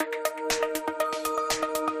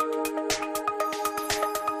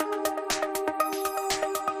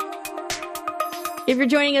If you're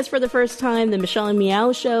joining us for the first time, the Michelle and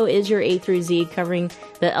Meow Show is your A through Z covering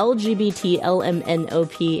the LGBT,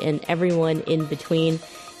 LMNOP, and everyone in between.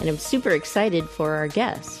 And I'm super excited for our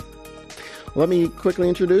guest. Let me quickly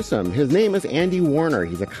introduce him. His name is Andy Warner.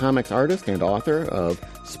 He's a comics artist and author of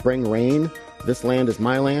Spring Rain, This Land is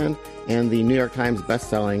My Land, and the New York Times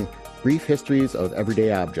bestselling Brief Histories of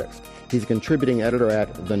Everyday Objects. He's a contributing editor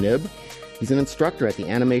at The Nib. He's an instructor at the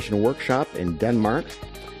Animation Workshop in Denmark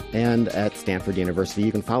and at Stanford University.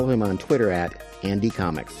 You can follow him on Twitter at Andy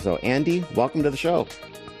Comics. So, Andy, welcome to the show.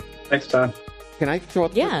 Thanks, Tom. Can I throw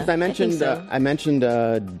up? Yeah, I mentioned I mentioned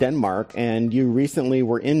Denmark, and you recently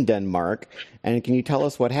were in Denmark. And can you tell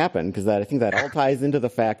us what happened? Because I think that all ties into the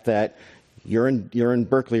fact that you're in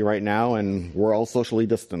Berkeley right now, and we're all socially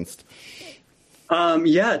distanced.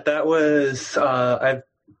 That was I've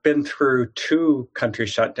been through 2 country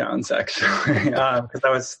shutdowns, actually, because I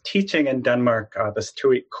was teaching in Denmark this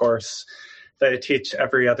 2-week course that I teach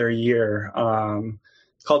every other year.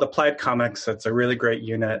 It's called Applied Comics. It's a really great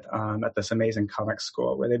unit at this amazing comics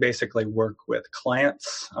school where they basically work with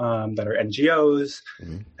clients that are NGOs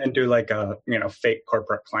and do like a fake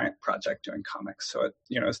corporate client project doing comics. So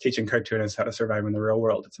it's teaching cartoonists how to survive in the real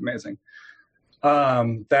world. It's amazing.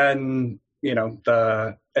 Then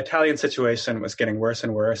the Italian situation was getting worse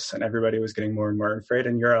and worse, and everybody was getting more and more afraid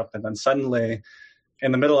in Europe. And then suddenly,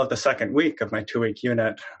 in the middle of the second week of my 2-week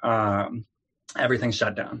unit, everything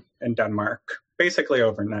shut down in Denmark, basically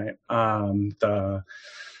overnight. The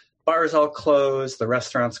bars all closed, the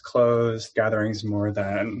restaurants closed, gatherings more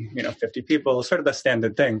than 50 people, sort of the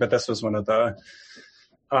standard thing. But this was one of the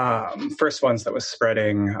first ones that was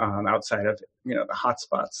spreading outside of the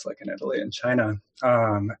hotspots like in Italy and China,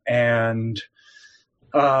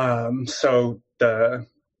 so the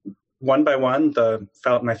one by one,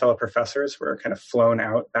 my fellow professors were kind of flown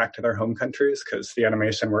out back to their home countries because the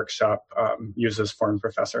animation workshop uses foreign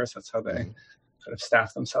professors. That's how they sort of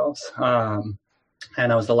staff themselves. And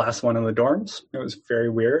I was the last one in the dorms. It was very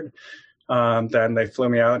weird. Then they flew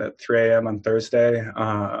me out at 3 a.m. on Thursday.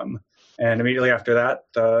 And immediately after that,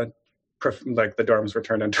 the dorms were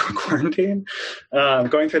turned into a quarantine.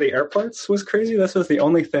 Going through the airports was crazy. This was the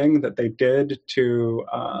only thing that they did to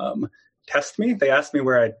test me. They asked me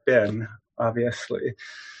where I'd been, obviously.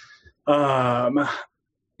 Had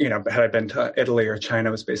I been to Italy or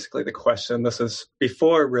China was basically the question. This is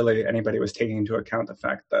before really anybody was taking into account the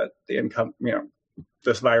fact that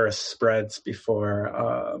this virus spreads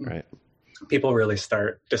before people really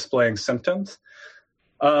start displaying symptoms.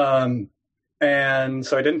 And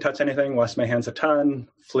so I didn't touch anything, washed my hands a ton,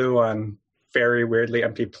 flew on very weirdly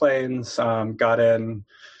empty planes, got in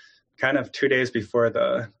kind of 2 days before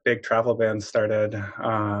the big travel ban started.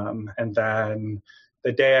 And then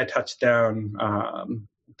the day I touched down,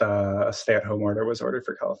 the stay-at-home order was ordered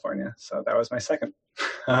for California. So that was my second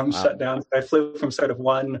shutdown. I flew from sort of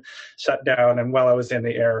one shutdown, and while I was in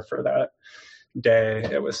the air for that day,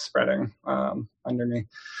 it was spreading under me.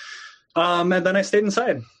 And then I stayed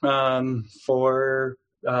inside for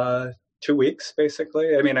 2 weeks,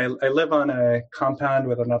 basically. I mean, I live on a compound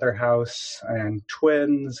with another house and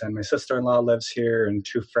twins, and my sister-in-law lives here and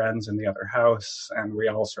 2 friends in the other house. And we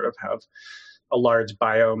all sort of have a large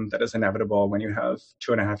biome that is inevitable when you have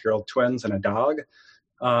 2.5-year-old twins and a dog.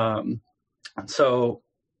 So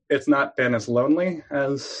it's not been as lonely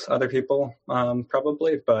as other people,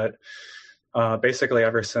 probably. But basically,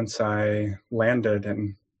 ever since I landed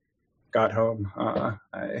and got home,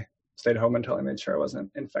 I stayed home until I made sure I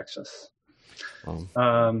wasn't infectious.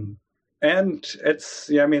 And it's,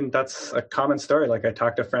 that's a common story. Like I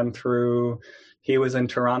talked a friend through, he was in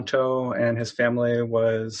Toronto and his family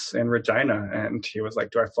was in Regina, and he was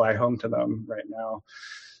like, do I fly home to them right now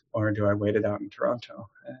or do I wait it out in Toronto?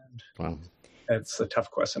 And it's a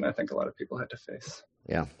tough question I think a lot of people had to face.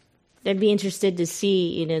 Yeah. I'd be interested to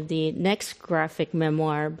see, the next graphic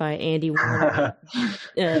memoir by Andy Warner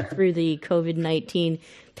through the COVID-19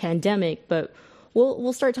 pandemic. But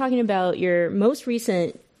we'll start talking about your most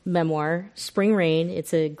recent memoir, Spring Rain.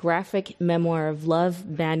 It's a graphic memoir of love,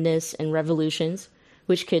 madness, and revolutions,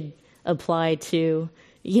 which could apply to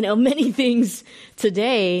many things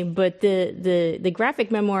today. But the graphic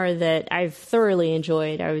memoir that I've thoroughly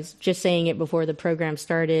enjoyed, I was just saying it before the program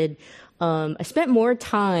started. I spent more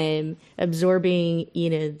time absorbing,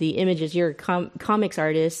 the images. You're a comics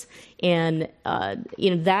artist, and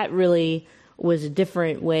that really was a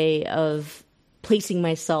different way of placing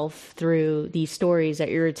myself through these stories that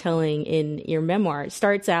you're telling in your memoir. It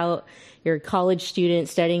starts out, you're a college student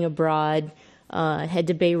studying abroad, head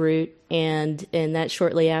to Beirut, and that's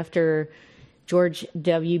shortly after George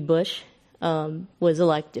W. Bush was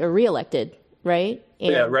reelected. right?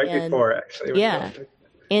 Before, actually. Yeah.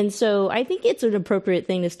 And so I think it's an appropriate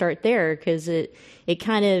thing to start there, because it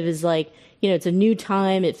kind of is like, it's a new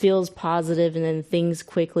time, it feels positive, and then things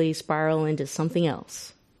quickly spiral into something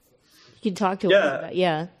else. You can talk to us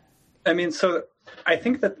about, I mean, so I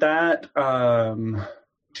think that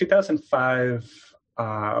 2005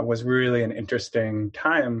 was really an interesting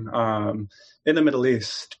time in the Middle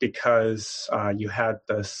East, because you had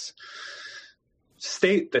this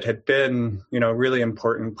state that had been, really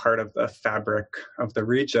important part of the fabric of the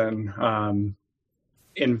region,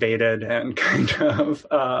 invaded and kind of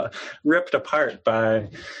ripped apart by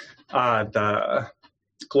the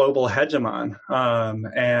global hegemon.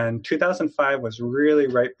 And 2005 was really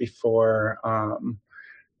right before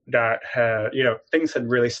that had, things had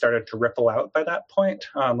really started to ripple out by that point.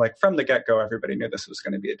 Like from the get-go, everybody knew this was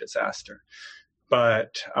going to be a disaster.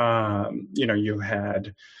 But, you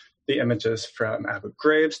had the images from Abu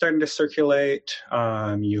Ghraib starting to circulate.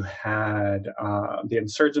 You had the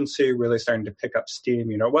insurgency really starting to pick up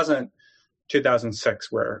steam. It wasn't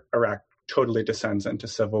 2006 where Iraq totally descends into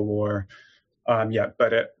civil war yet,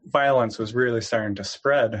 but violence was really starting to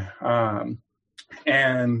spread.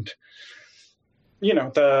 And,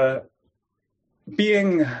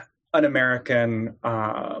 being an American,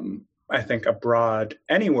 I think abroad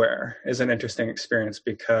anywhere is an interesting experience,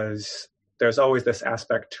 because there's always this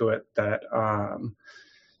aspect to it that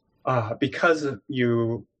because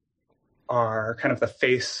you are kind of the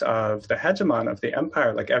face of the hegemon of the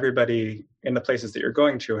empire, like everybody in the places that you're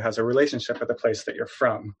going to has a relationship with the place that you're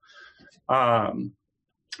from,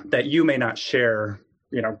 that you may not share,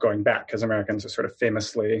 going back, because Americans are sort of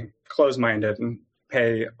famously close-minded and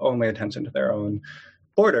pay only attention to their own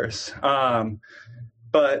borders.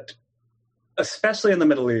 But especially in the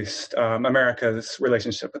Middle East, America's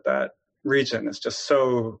relationship with that region is just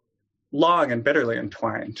so long and bitterly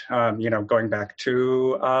entwined, going back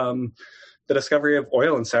to the discovery of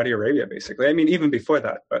oil in Saudi Arabia, basically. I mean, even before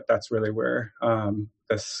that, but that's really where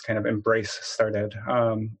this kind of embrace started.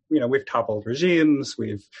 We've toppled regimes,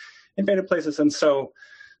 we've invaded places. And so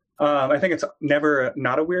I think it's never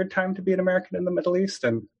not a weird time to be an American in the Middle East,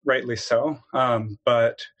 and rightly so.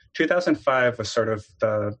 But 2005 was sort of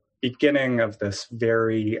the beginning of this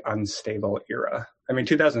very unstable era. I mean,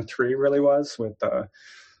 2003 really was with the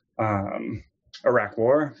Iraq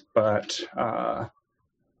War, but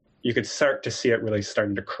you could start to see it really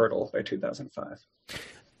starting to curdle by 2005.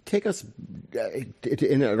 Take us,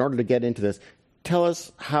 in order to get into this, tell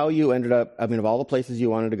us how you ended up, I mean, of all the places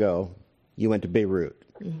you wanted to go, you went to Beirut.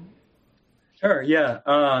 Sure, yeah.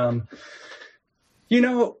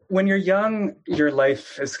 When you're young, your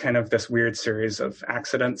life is kind of this weird series of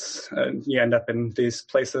accidents. You end up in these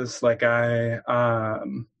places. Like I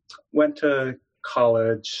went to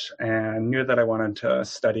college and knew that I wanted to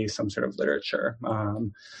study some sort of literature.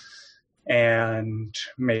 And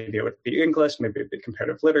maybe it would be English, maybe it would be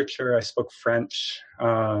comparative literature. I spoke French.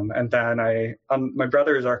 And then I, on my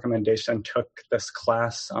brother's recommendation, took this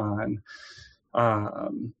class on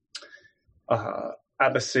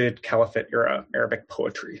Abbasid Caliphate era Arabic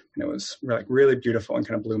poetry. And it was really beautiful and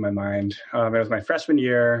kind of blew my mind. It was my freshman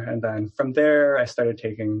year. And then from there, I started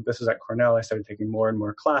taking, this was at Cornell, I started taking more and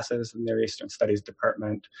more classes in their Eastern Studies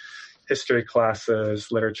department, history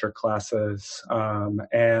classes, literature classes,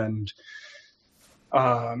 and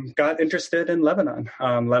got interested in Lebanon.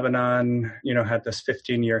 Lebanon, had this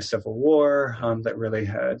 15-year civil war that really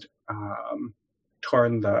had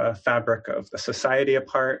torn the fabric of the society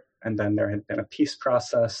apart. And then there had been a peace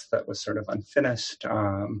process that was sort of unfinished.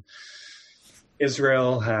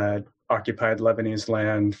 Israel had occupied Lebanese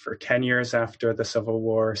land for 10 years after the civil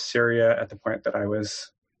war. Syria, at the point that I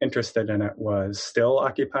was interested in it, was still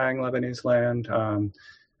occupying Lebanese land.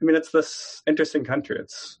 It's this interesting country.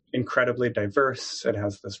 It's incredibly diverse. It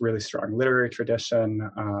has this really strong literary tradition.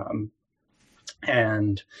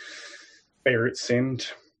 And Beirut seemed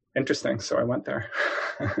interesting, so I went there.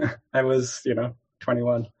 I was,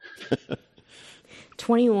 21.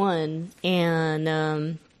 21,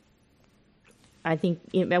 and I think,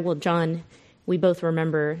 John, we both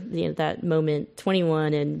remember that moment,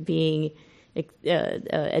 21, and being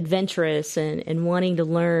adventurous and wanting to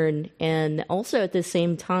learn, and also at the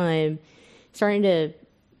same time starting to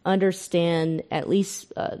understand at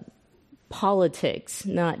least politics,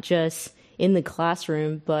 not just in the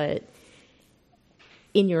classroom, but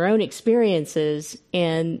in your own experiences.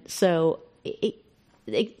 And so it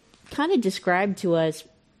kind of described to us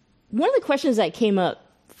one of the questions that came up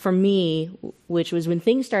for me, which was when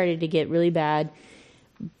things started to get really bad,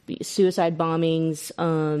 suicide bombings,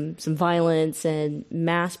 some violence and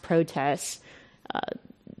mass protests,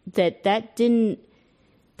 that didn't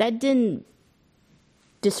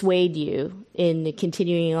dissuade you in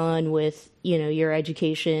continuing on with, your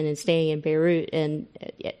education and staying in Beirut? And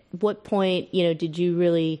at what point, did you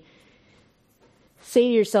really say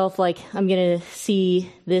to yourself, like, I'm going to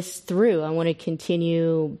see this through. I want to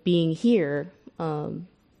continue being here. And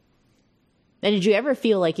did you ever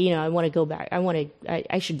feel like, I want to go back?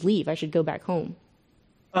 I should leave. I should go back home.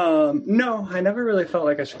 No, I never really felt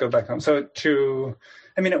like I should go back home.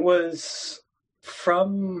 It was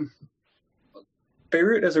from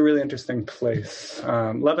Beirut is a really interesting place.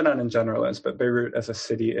 Lebanon in general is, but Beirut as a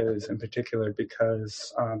city is in particular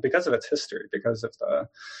because of its history, because of the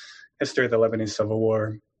history of the Lebanese Civil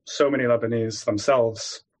War. So many Lebanese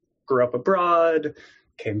themselves grew up abroad,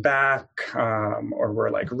 came back, or were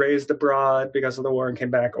like raised abroad because of the war and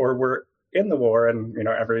came back, or were in the war and,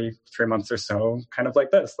 every 3 months or so, kind of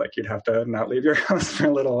like this, like you'd have to not leave your house for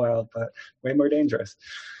a little while, but way more dangerous.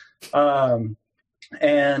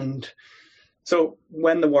 And so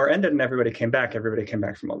when the war ended and everybody came back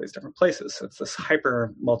from all these different places. So it's this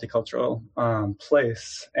hyper multicultural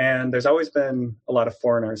place. And there's always been a lot of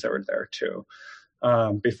foreigners that were there too.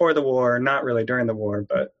 Before the war, not really during the war,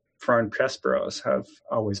 but foreign press bureaus have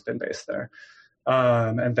always been based there.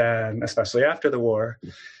 And then especially after the war.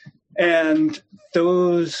 And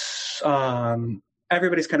those,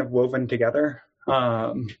 everybody's kind of woven together.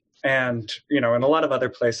 And, in a lot of other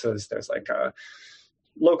places, there's like a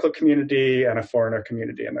local community and a foreigner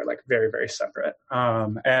community, and they're like very, very separate.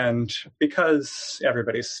 And because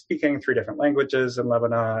everybody's speaking 3 different languages in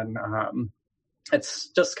Lebanon, it's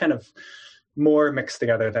just kind of more mixed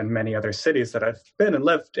together than many other cities that I've been and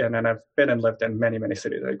lived in. And I've been and lived in many, many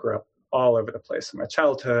cities. I grew up all over the place in my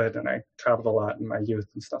childhood, and I traveled a lot in my youth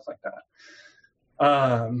and stuff like that.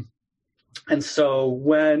 And so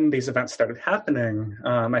when these events started happening,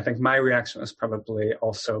 I think my reaction was probably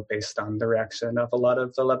also based on the reaction of a lot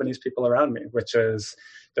of the Lebanese people around me, which is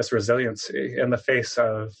this resiliency in the face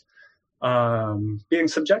of being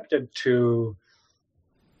subjected to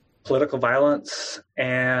political violence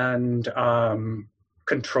and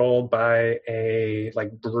controlled by a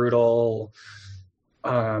like brutal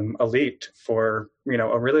elite for,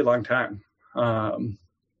 a really long time.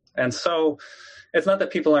 And so it's not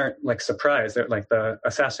that people aren't like surprised that like the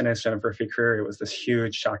assassination of Rafiq Hariri was this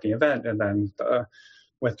huge shocking event. And then the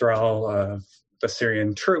withdrawal of the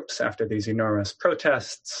Syrian troops after these enormous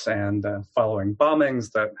protests and the following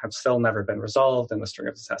bombings that have still never been resolved and the string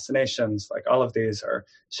of assassinations, like all of these are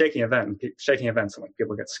shaking events and like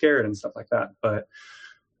people get scared and stuff like that. But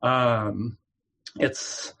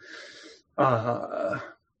it's a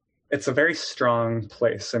very strong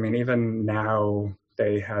place. I mean, even now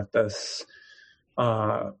they had this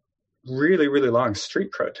really, really long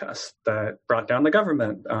street protest that brought down the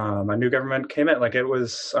government. A new government came in. Like it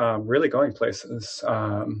was really going places,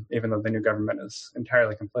 even though the new government is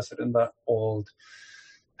entirely complicit in the old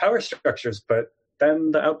power structures. But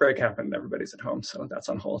then the outbreak happened and everybody's at home, so that's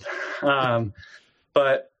on hold.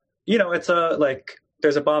 But, it's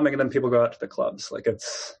there's a bombing and then people go out to the clubs. Like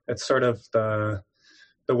it's sort of the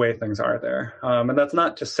way things are there. And that's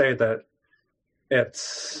not to say that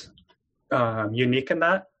it's unique in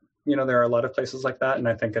that. There are a lot of places like that. And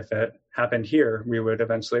I think if it happened here, we would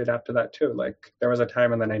eventually adapt to that too. Like there was a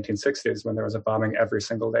time in the 1960s when there was a bombing every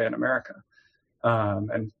single day in America.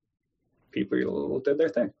 And people did their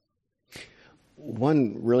thing.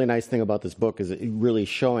 One really nice thing about this book is really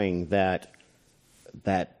showing that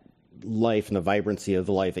life and the vibrancy of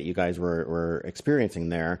the life that you guys were experiencing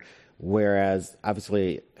there. Whereas,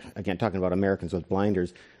 obviously, again, talking about Americans with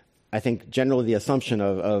blinders, I think generally the assumption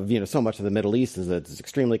of so much of the Middle East is that it's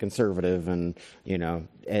extremely conservative, and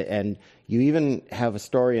and you even have a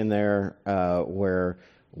story in there where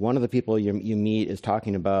one of the people you meet is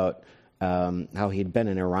talking about how he'd been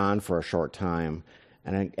in Iran for a short time,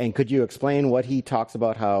 and could you explain what he talks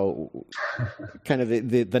about, how kind of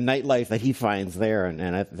the nightlife that he finds there,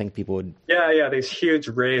 and I think people would these huge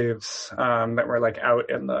raves that were like out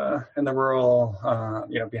in the rural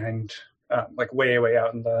behind. Like way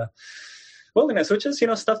out in the wilderness, which is,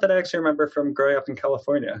 stuff that I actually remember from growing up in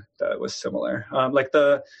California that was similar. Like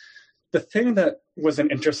the thing that was an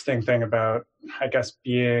interesting thing about, I guess,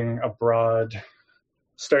 being abroad,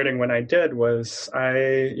 starting when I did, was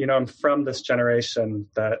I'm from this generation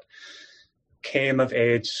that came of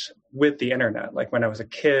age with the internet. Like when I was a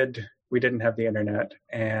kid, we didn't have the internet,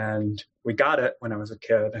 and we got it when I was a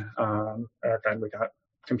kid. And we got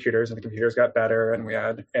computers, and the computers got better, and we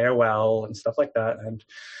had AOL and stuff like that. And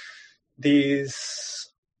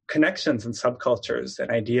these connections and subcultures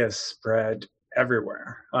and ideas spread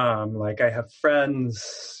everywhere. Like I have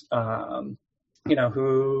friends,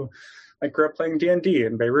 who I grew up playing D&D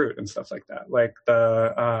in Beirut and stuff like that.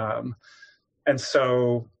 And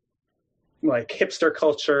so like hipster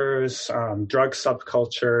cultures, drug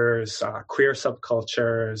subcultures, queer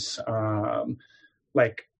subcultures,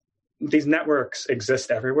 like these networks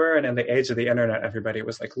exist everywhere. And in the age of the internet, everybody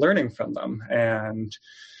was like learning from them and,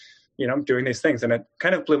 doing these things. And it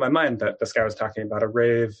kind of blew my mind that this guy was talking about a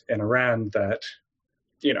rave in Iran that,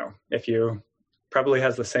 if you probably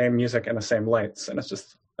has the same music and the same lights, and it's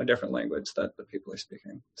just a different language that the people are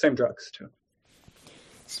speaking. Same drugs too.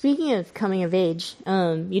 Speaking of coming of age,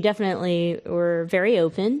 you definitely were very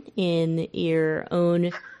open in your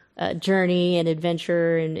own journey and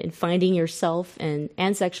adventure and finding yourself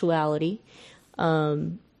and sexuality,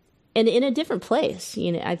 and in a different place.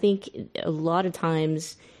 I think a lot of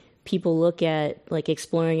times people look at like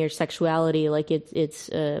exploring your sexuality like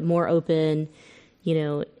it's more open,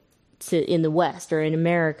 to in the West or in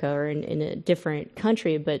America or in a different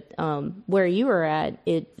country, but where you were at,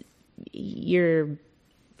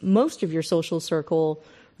 most of your social circle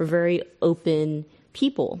were very open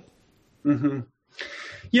people. Mm-hmm.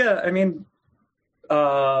 Yeah, I mean,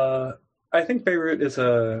 I think Beirut is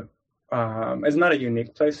not a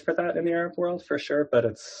unique place for that in the Arab world for sure, but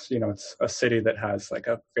it's it's a city that has like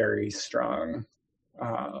a very strong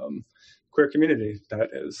queer community that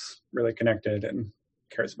is really connected and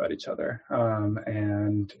cares about each other,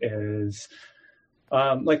 and is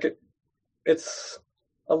it's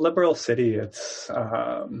a liberal city. It's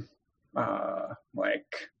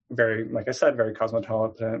very, like I said, very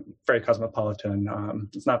cosmopolitan.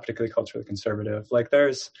 It's not particularly culturally conservative. Like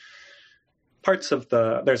there's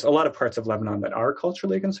a lot of parts of Lebanon that are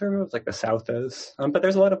culturally conservative, like the South is, but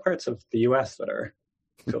there's a lot of parts of the U.S. that are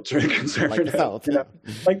culturally conservative, like the South.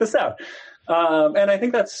 Like the South. And I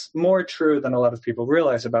think that's more true than a lot of people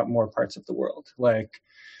realize about more parts of the world. Like,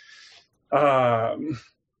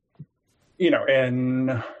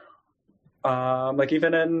 like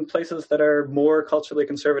even in places that are more culturally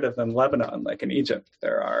conservative than Lebanon, like in Egypt,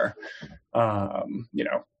 there are,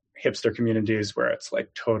 hipster communities where it's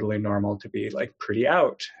like totally normal to be like pretty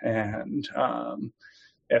out. And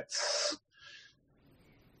it's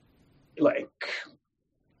like,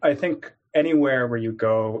 I think anywhere where you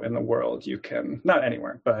go in the world, you can, not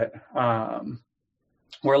anywhere, but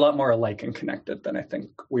we're a lot more alike and connected than I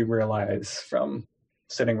think we realize from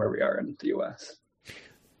sitting where we are in the U.S.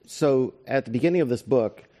 So at the beginning of this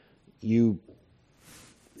book, you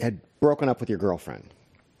had broken up with your girlfriend.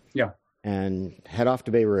 Yeah. And head off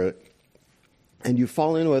to Beirut. And you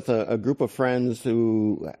fall in with a group of friends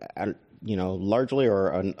who, largely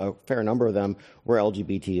or a fair number of them were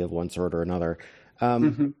LGBT of one sort or another.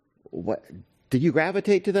 What did you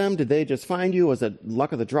gravitate to them? Did they just find you? Was it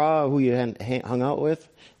luck of the draw who you hung out with?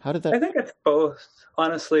 How did that? I think it's both,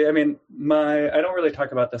 honestly. I mean, I don't really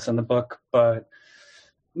talk about this in the book, but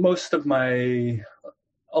a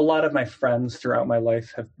lot of my friends throughout my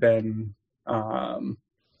life have been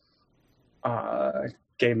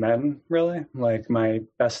gay men, really. Like my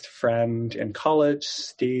best friend in college,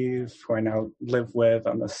 Steve, who I now live with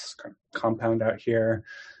on this compound out here.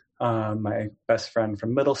 My best friend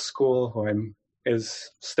from middle school, who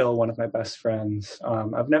is still one of my best friends.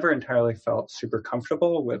 I've never entirely felt super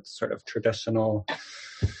comfortable with sort of traditional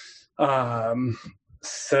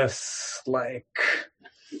cis,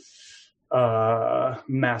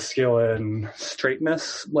 masculine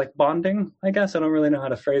straightness, like bonding, I guess. I don't really know how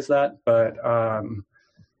to phrase that, but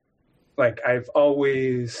I've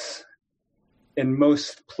always, in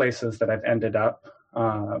most places that I've ended up,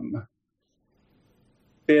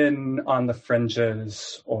 been on the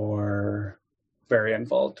fringes or very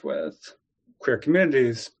involved with queer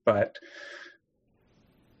communities, but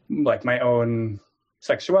like my own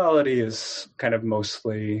sexuality is kind of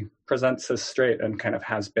mostly presents as straight and kind of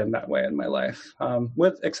has been that way in my life,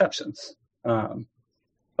 with exceptions.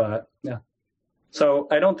 But yeah, so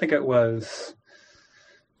I don't think it wasn't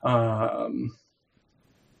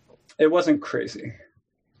crazy,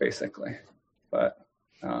 basically, but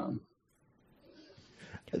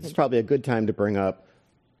it's probably a good time to bring up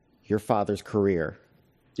your father's career.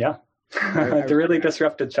 Yeah. It's a really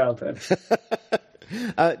disrupted childhood.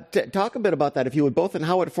 Talk a bit about that, if you would, both in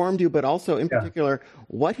how it formed you, but also in particular,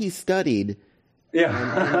 what he studied.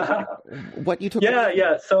 Yeah. And what you took.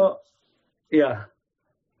 Yeah. So, yeah.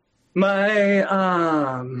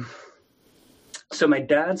 So my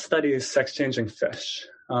dad studies sex-changing fish.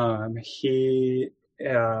 He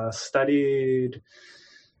studied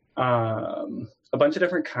a bunch of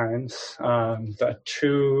different kinds. The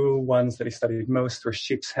two ones that he studied most were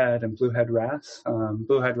sheep's head and bluehead wrasse.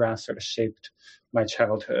 Bluehead wrasse sort of shaped my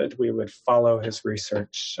childhood. We would follow his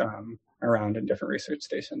research around in different research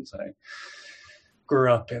stations. I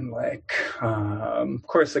grew up in like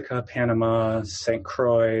Corsica, Panama, St.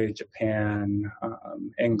 Croix, Japan,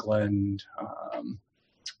 England,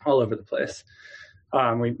 all over the place.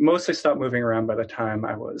 We mostly stopped moving around by the time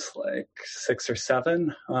I was like 6 or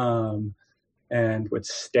 7, and would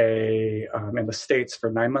stay in the States for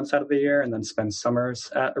 9 months out of the year and then spend summers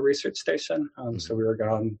at a research station. So we were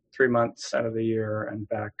gone 3 months out of the year and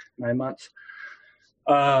back 9 months.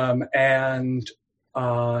 And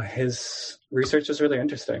his research is really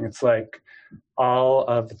interesting. It's like all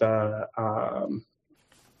of the...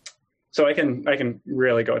 So I can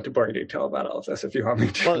really go into boring detail about all of this if you want me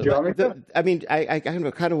to. Well, do you want me to? I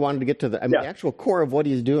kind of wanted to get to the actual core of what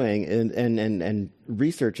he's doing and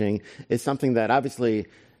researching is something that obviously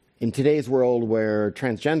in today's world where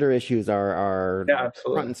transgender issues are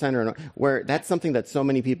front and center, where that's something that so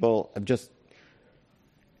many people have just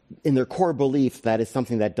in their core belief that is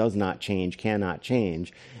something that does not change, cannot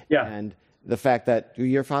change. Yeah. And the fact that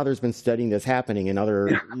your father's been studying this happening in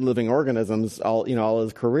other living organisms all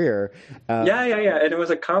his career. Yeah. And it was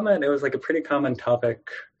like a pretty common topic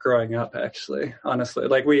growing up, actually, honestly.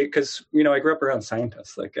 Like because I grew up around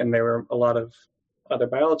scientists, like, and there were a lot of other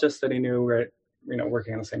biologists that he knew were,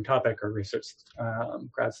 working on the same topic or research,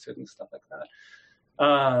 grad students, stuff like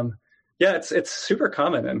that. It's super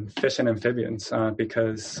common in fish and amphibians,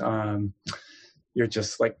 because, you're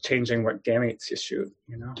just like changing what gametes you shoot,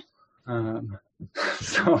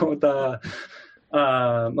 so the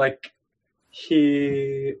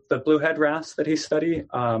bluehead wrasse that he studied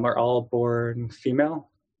are all born female,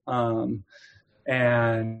 and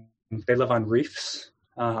they live on reefs,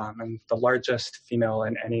 and the largest female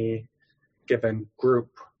in any given group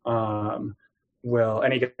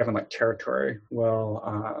any given like territory will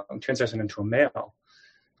transition into a male,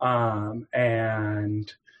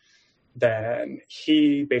 and then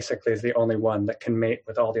he basically is the only one that can mate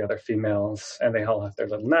with all the other females, and they all have their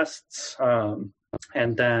little nests.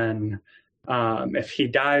 And then if he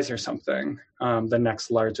dies or something, the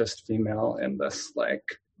next largest female in this like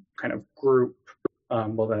kind of group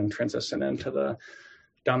will then transition into the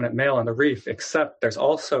dominant male on the reef, except there's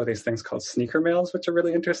also these things called sneaker males, which are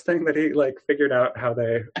really interesting that he like figured out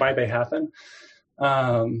why they happen.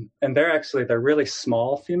 And they're really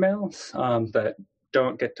small females that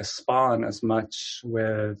don't get to spawn as much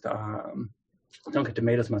with, don't get to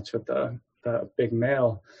mate as much with the big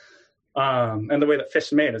male. And the way that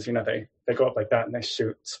fish mate is, they go up like that and they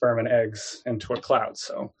shoot sperm and eggs into a cloud.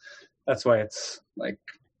 So that's why it's like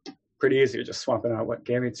pretty easy. You're just swapping out what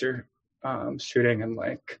gametes you're shooting and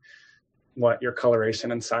like what your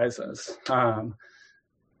coloration and size is.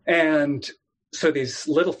 And so these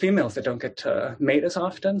little females that don't get to mate as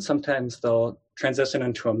often, sometimes they'll transition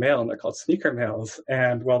into a male and they're called sneaker males.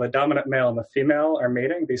 And while the dominant male and the female are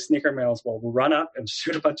mating, these sneaker males will run up and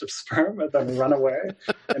shoot a bunch of sperm and then run away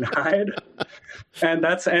and hide. And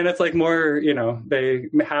it's like more, they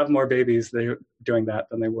have more babies doing that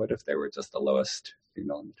than they would if they were just the lowest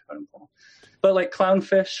female in the totem pole. But like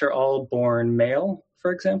clownfish are all born male,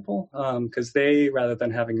 for example, because they, rather than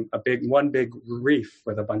having one big reef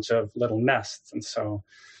with a bunch of little nests, and so,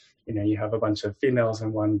 you have a bunch of females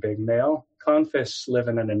and one big male. Clownfish live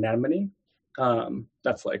in an anemone.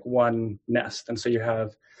 That's like one nest. And so you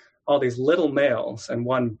have all these little males and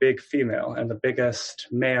one big female, and the biggest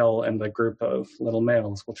male in the group of little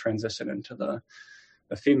males will transition into the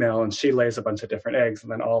female, and she lays a bunch of different eggs,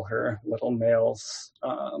 and then all her little males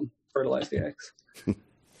fertilize the eggs.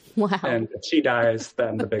 Wow. And if she dies,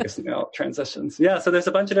 then the biggest male transitions. Yeah, so there's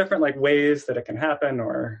a bunch of different like ways that it can happen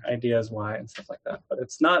or ideas why and stuff like that. But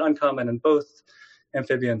it's not uncommon in both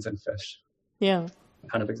amphibians and fish. Yeah.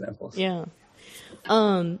 Kind of examples. Yeah.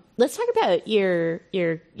 Let's talk about your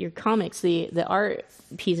comics, the art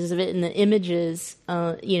pieces of it and the images,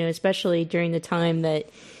 especially during the time that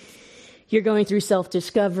you're going through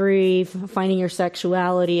self-discovery, finding your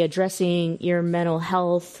sexuality, addressing your mental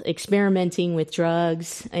health, experimenting with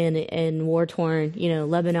drugs and war-torn,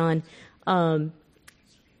 Lebanon.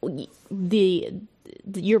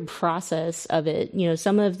 Your process of it,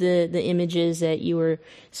 some of the images that you were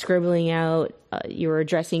scribbling out, you were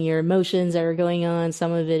addressing your emotions that are going on.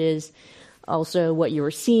 Some of it is also what you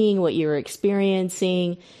were seeing, what you were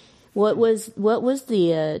experiencing. What was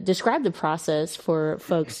describe the process for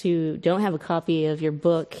folks who don't have a copy of your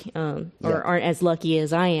book or aren't as lucky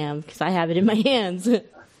as I am, because I have it in my hands. It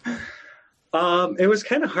was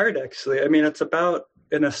kind of hard, actually. I mean, it's about,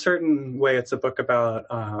 in a certain way, it's a book about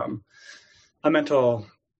a mental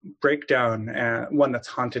breakdown, one that's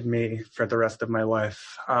haunted me for the rest of my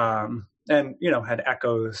life, and had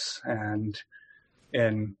echoes and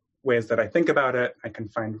in ways that I think about it. I can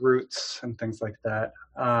find roots and things like that.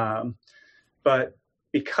 But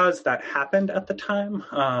because that happened at the time,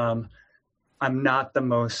 I'm not the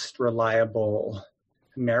most reliable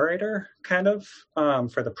narrator kind of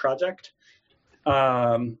for the project.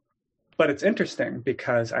 But it's interesting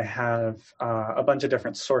because I have a bunch of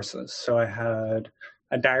different sources. So I had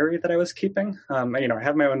a diary that I was keeping. I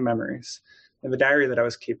have my own memories. And the diary that I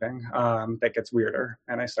was keeping that gets weirder,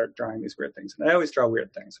 and I start drawing these weird things. And I always draw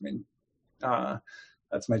weird things. I mean,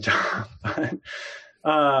 that's my job.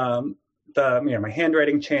 But my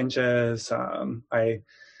handwriting changes. I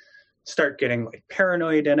start getting like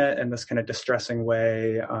paranoid in it in this kind of distressing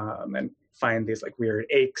way, and find these like weird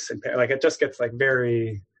aches and like it just gets like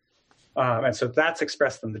very. And so that's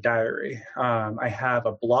expressed in the diary. I have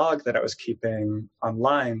a blog that I was keeping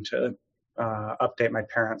online to update my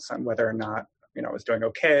parents on whether or not, I was doing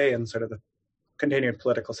okay and sort of the continued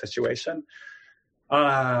political situation.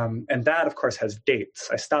 And that, of course, has dates.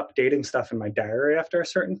 I stopped dating stuff in my diary after a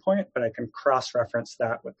certain point, but I can cross-reference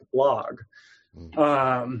that with the blog.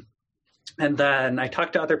 And then I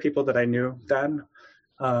talked to other people that I knew then.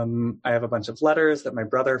 I have a bunch of letters that my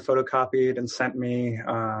brother photocopied and sent me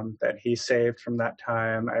that he saved from that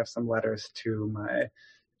time. I have some letters to my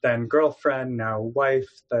then girlfriend, now wife,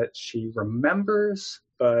 that she remembers,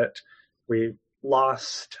 but we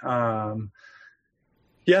lost. I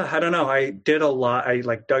don't know. I did a lot. I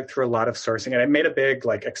dug through a lot of sourcing, and I made a big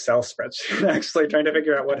Excel spreadsheet actually trying to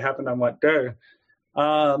figure out what happened on what day.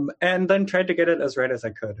 And then tried to get it as right as I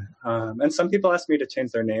could. And some people asked me to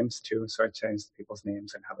change their names too, so I changed people's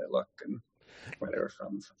names and how they look and where they were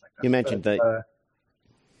from, stuff like that. You mentioned that.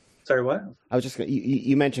 Sorry, what? I was just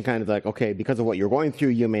you mentioned kind of like, okay, because of what you're going through,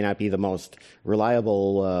 you may not be the most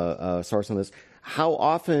reliable source on this. How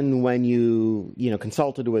often, when you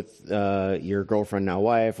consulted with your girlfriend, now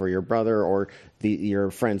wife, or your brother, or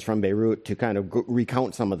your friends from Beirut to kind of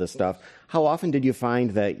recount some of this stuff, how often did you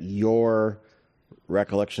find that your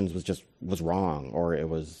recollections was wrong, or it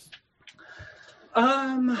was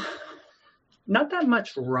not that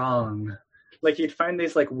much wrong? Like you'd find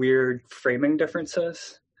these weird framing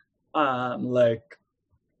differences. A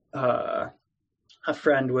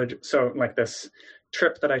friend would, so this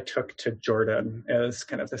trip that I took to Jordan is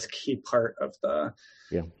kind of this key part of the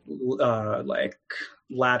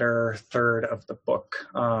latter third of the book,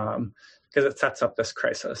 because it sets up this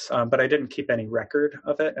crisis. But I didn't keep any record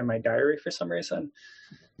of it in my diary for some reason.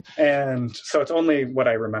 And so it's only what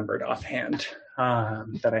I remembered offhand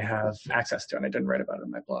that I have access to, and I didn't write about it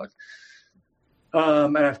in my blog.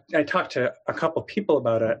 And I talked to a couple people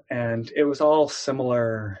about it, and it was all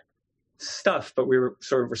similar stuff, but we were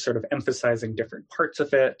sort of emphasizing different parts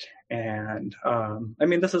of it. And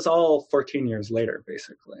this is all 14 years later,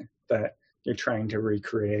 basically, that you're trying to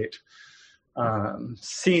recreate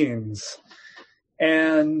scenes.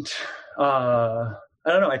 And I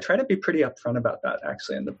don't know, I try to be pretty upfront about that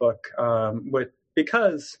actually in the book,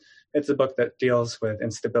 because it's a book that deals with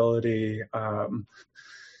instability.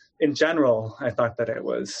 In general, I thought that it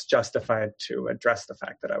was justified to address the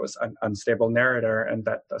fact that I was an unstable narrator and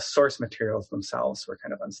that the source materials themselves were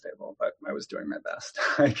kind of unstable, but I was doing my best,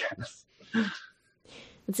 I guess.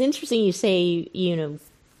 It's interesting you say,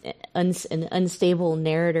 an unstable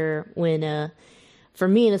narrator when, for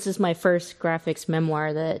me, this is my first graphics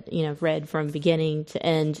memoir that, I've read from beginning to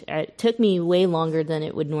end. It took me way longer than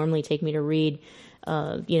it would normally take me to read,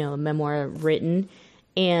 a memoir written.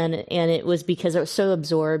 And it was because I was so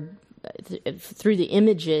absorbed through the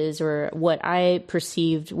images, or what I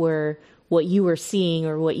perceived were what you were seeing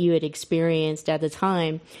or what you had experienced at the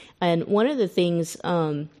time. And one of the things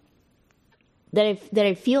that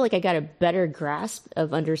I feel like I got a better grasp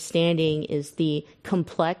of understanding is the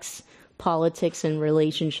complex politics and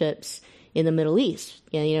relationships in the Middle East,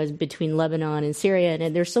 between Lebanon and Syria.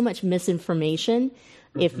 And there's so much misinformation.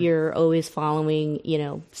 If you're always following,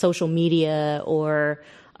 social media or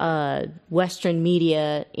Western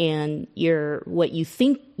media, and what you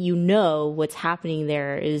think what's happening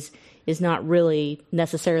there is not really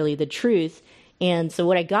necessarily the truth. And so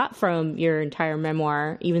what I got from your entire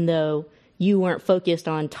memoir, even though you weren't focused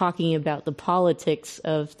on talking about the politics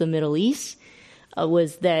of the Middle East,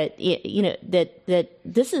 was that that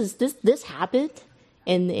this happened.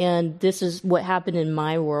 And this is what happened in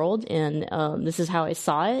my world, and this is how I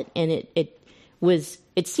saw it. And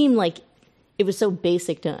it seemed like it was so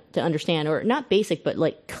basic to understand, or not basic,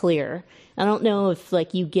 but clear. I don't know if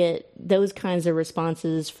you get those kinds of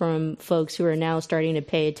responses from folks who are now starting to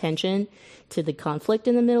pay attention to the conflict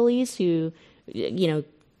in the Middle East, who,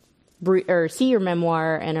 or see your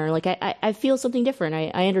memoir and are like, I feel something different.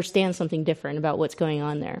 I understand something different about what's going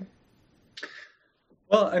on there.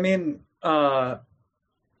 Well, I mean, a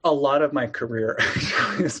lot of my career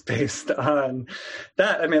actually is based on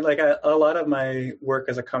that. I mean, like a lot of my work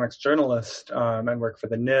as a comics journalist and work for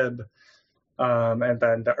the Nib, and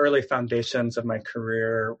then the early foundations of my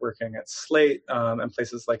career working at Slate and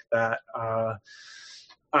places like that,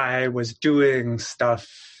 I was doing stuff,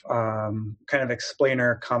 kind of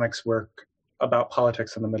explainer comics work about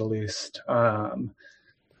politics in the Middle East, kind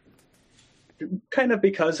of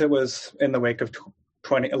because it was in the wake of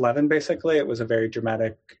 2011, basically. It was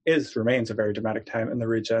remains a very dramatic time in the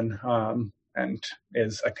region, and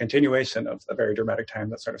is a continuation of the very dramatic time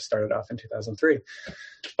that sort of started off in 2003.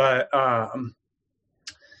 But I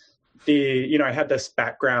had this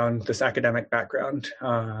background, this academic background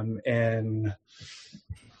in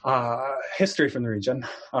history from the region,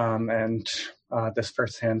 and this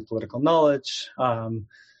firsthand political knowledge.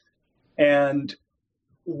 And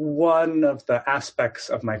one of the aspects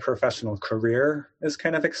of my professional career is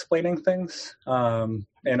kind of explaining things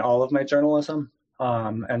in all of my journalism.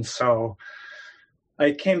 And so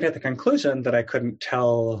I came to the conclusion that I couldn't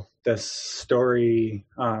tell this story,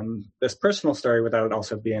 this personal story, without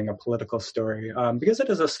also being a political story, because it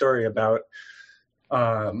is a story about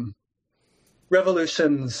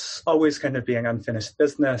revolutions always kind of being unfinished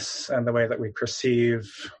business, and the way that we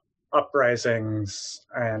perceive uprisings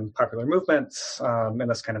and popular movements in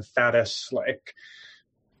this kind of faddish, like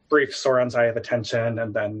brief soar on eye of attention,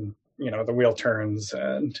 and then the wheel turns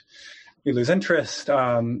and we lose interest,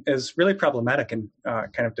 is really problematic and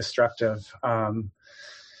kind of destructive.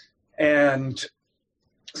 And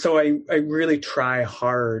so I really try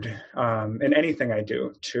hard in anything I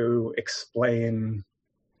do to explain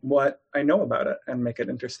what I know about it and make it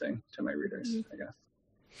interesting to my readers, I guess.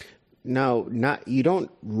 Now, you don't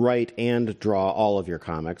write and draw all of your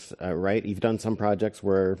comics, right? You've done some projects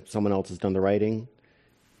where someone else has done the writing?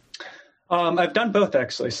 I've done both,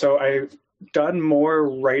 actually. So I've done more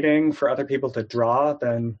writing for other people to draw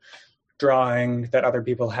than drawing that other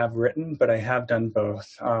people have written, but I have done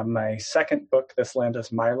both. My second book, This Land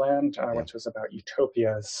Is My Land, which was about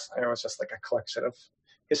utopias, it was just like a collection of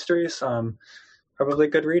histories, probably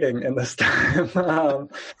good reading in this time,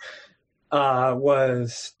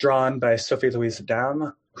 was drawn by Sophie Louise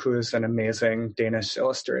Dam, who's an amazing Danish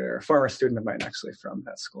illustrator, a former student of mine, actually, from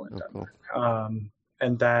that school in Denmark. Cool.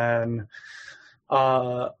 And then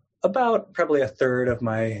about probably a third of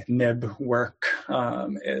my Nib work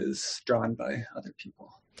is drawn by other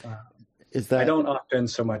people. I don't often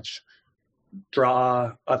so much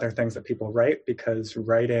draw other things that people write, because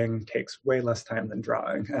writing takes way less time than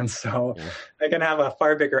drawing. And so I can have a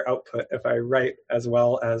far bigger output if I write as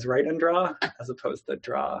well as write and draw, as opposed to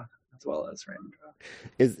draw as well as write and draw.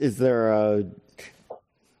 Is there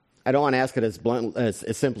I don't want to ask it as blunt, as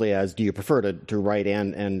simply as, do you prefer to write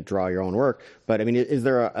and draw your own work? But I mean, is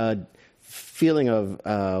there a feeling of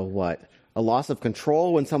a loss of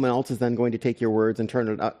control when someone else is then going to take your words and turn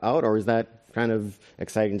it out, or is that kind of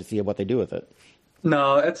exciting to see what they do with it?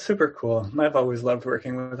 No, it's super cool. I've always loved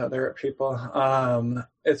working with other people.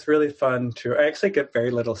 It's really fun I actually get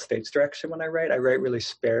very little stage direction when I write. I write really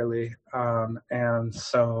sparely. And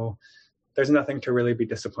so there's nothing to really be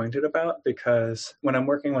disappointed about, because when I'm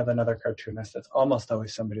working with another cartoonist, it's almost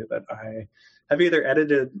always somebody that I have either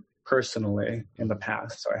edited personally in the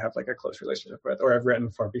past, so I have like a close relationship with, or I've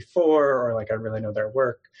written for before, or like I really know their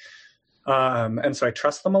work. And so I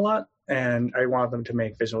trust them a lot, and I want them to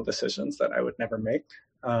make visual decisions that I would never make.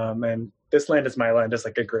 And This Land Is My Land is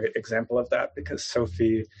like a great example of that, because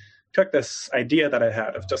Sophie took this idea that I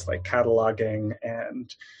had of just like cataloging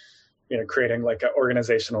and, creating like an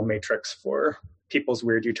organizational matrix for people's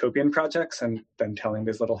weird utopian projects, and then telling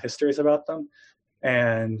these little histories about them,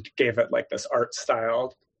 and gave it like this art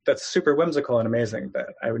style that's super whimsical and amazing that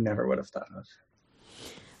I would have thought of.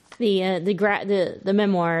 The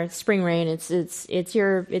memoir Spring Rain, it's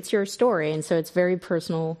your story, and so it's very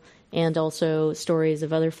personal, and also stories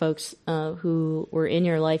of other folks who were in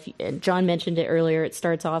your life. John mentioned it earlier. It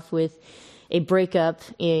starts off with a breakup,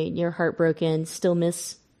 you're heartbroken, still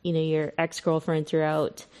miss your ex-girlfriend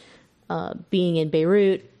throughout being in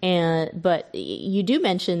Beirut, but you do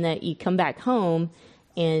mention that you come back home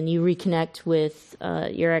and you reconnect with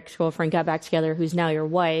your ex-girlfriend, got back together, who's now your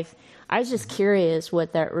wife. I was just curious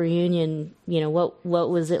what that reunion, what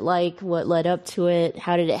was it like? What led up to it?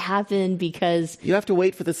 How did it happen? Because you have to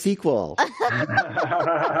wait for the sequel.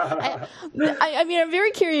 I mean, I'm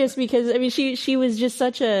very curious, because I mean, she was just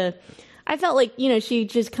such a. I felt like she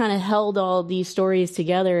just kind of held all these stories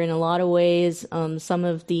together in a lot of ways. Some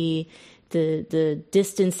of the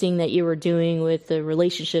distancing that you were doing with the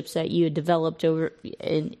relationships that you had developed over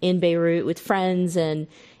in Beirut with friends and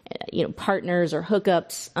partners or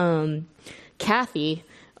hookups. Kathy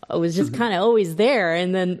was just kind of always there.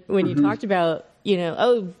 And then when you talked about,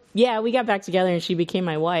 oh yeah, we got back together and she became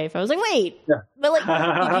my wife, I was like, wait, but like, did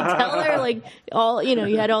you tell her like all,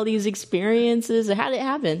 you had all these experiences? How did it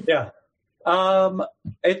happen? Yeah.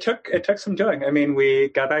 It took some doing. I mean, we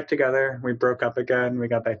got back together, we broke up again, we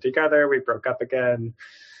got back together, we broke up again.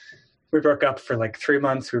 We broke up for like 3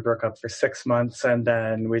 months, we broke up for 6 months, and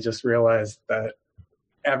then we just realized that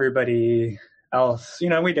everybody else,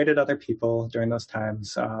 we dated other people during those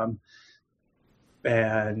times.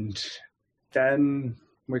 And then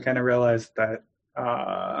we kind of realized that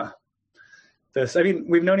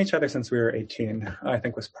we've known each other since we were 18, I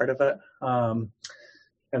think was part of it.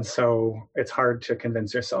 And so it's hard to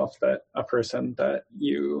convince yourself that a person that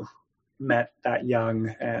you met that young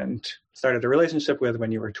and started a relationship with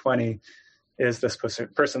when you were 20 is this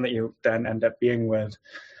person that you then end up being with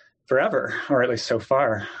forever, or at least so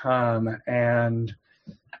far. And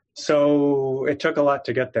so it took a lot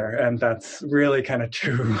to get there. And that's really kind of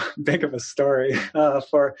too big of a story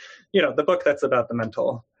for, the book that's about the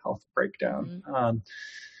mental health breakdown.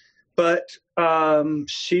 But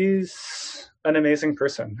she's an amazing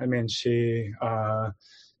person. I mean, she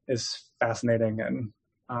is fascinating, and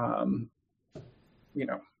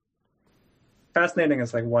fascinating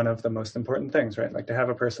is like one of the most important things, right? Like to have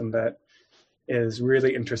a person that is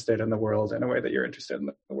really interested in the world in a way that you're interested in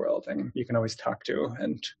the world, and you can always talk to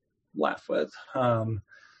and laugh with.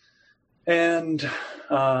 And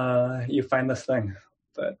you find this thing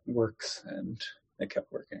that works, and it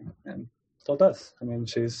kept working and still does. I mean,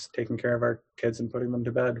 she's taking care of our kids and putting them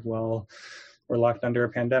to bed while we're locked under a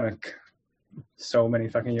pandemic so many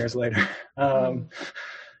fucking years later.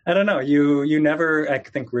 I don't know. You never, I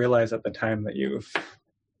think, realize at the time that you've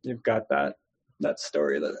got that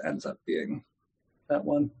story that ends up being that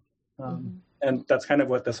one. And that's kind of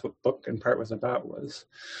what this book in part was about, was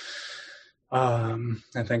I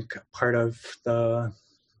think part of the,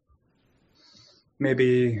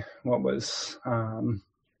 maybe what was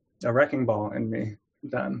a wrecking ball in me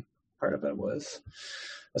then, part of it was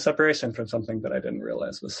a separation from something that I didn't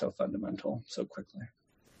realize was so fundamental so quickly.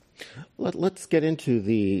 Let's get into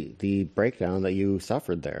the breakdown that you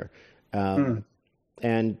suffered there. And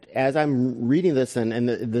as I'm reading this, and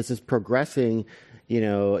this is progressing,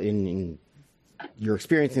 in you're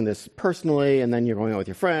experiencing this personally, and then you're going out with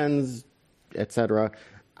your friends, etc.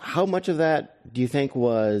 How much of that do you think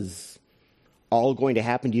was all going to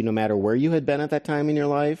happen to you no matter where you had been at that time in your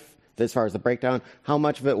life, as far as the breakdown? How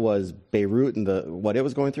much of it was Beirut and what it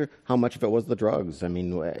was going through? How much of it was the drugs? I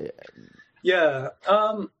mean... Yeah,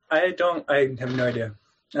 I have no idea.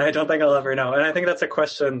 I don't think I'll ever know. And I think that's a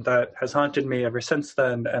question that has haunted me ever since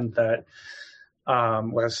then, and that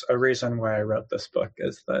was a reason why I wrote this book,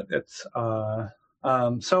 is that it's,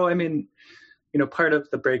 so, I mean, part of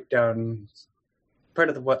the breakdown, part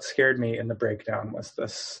of what scared me in the breakdown was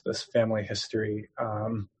this family history,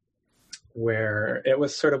 where it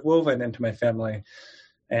was sort of woven into my family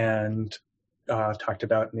and talked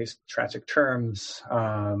about in these tragic terms,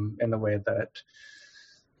 in the way that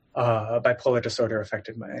bipolar disorder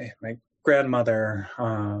affected my grandmother,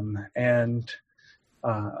 and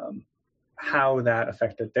how that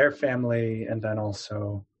affected their family, and then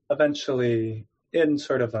also eventually in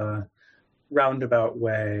sort of a roundabout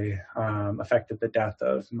way affected the death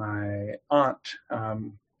of my aunt,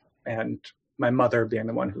 and my mother, being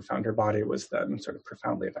the one who found her body, was then sort of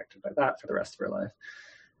profoundly affected by that for the rest of her life.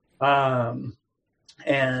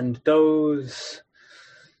 And those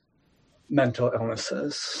mental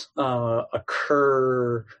illnesses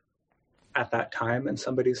occur at that time in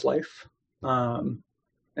somebody's life.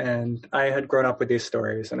 And I had grown up with these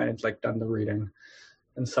stories, and I had done the reading.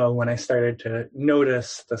 And so when I started to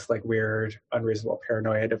notice this weird, unreasonable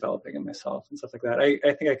paranoia developing in myself and stuff like that, I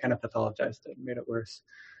think I kind of pathologized it and made it worse.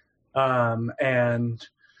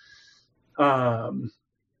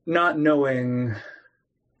 Not knowing,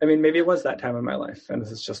 I mean, maybe it was that time in my life, and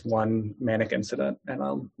this is just one manic incident, and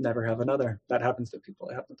I'll never have another. That happens to people.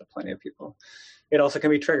 It happens to plenty of people. It also can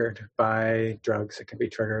be triggered by drugs. It can be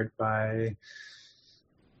triggered by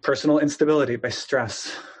personal instability, by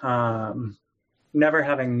stress. Never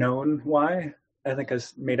having known why, I think,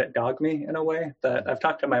 has made it dog me in a way that I've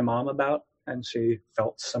talked to my mom about, and she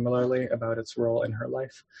felt similarly about its role in her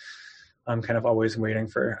life. I'm kind of always waiting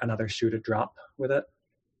for another shoe to drop with it.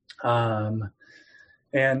 And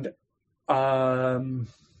I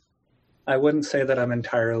wouldn't say that I'm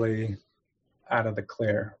entirely out of the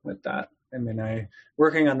clear with that. I mean,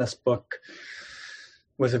 working on this book,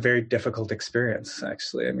 was a very difficult experience,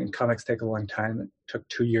 actually. I mean, comics take a long time. It took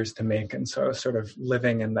 2 years to make. And so I was sort of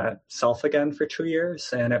living in that self again for 2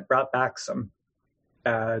 years. And it brought back some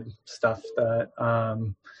bad stuff that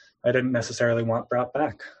I didn't necessarily want brought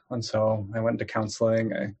back. And so I went into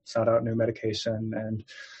counseling. I sought out new medication and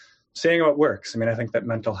seeing what works. I mean, I think that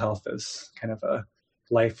mental health is kind of a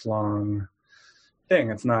lifelong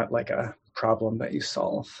thing. It's not like a problem that you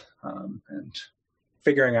solve. And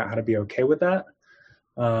figuring out how to be okay with that,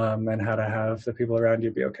 and how to have the people around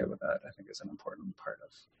you be okay with that, I think is an important part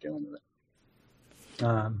of dealing with it.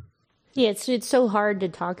 Yeah, it's so hard to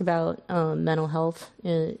talk about mental health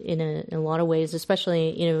in a lot of ways,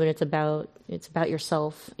 especially when it's about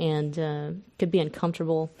yourself, and could be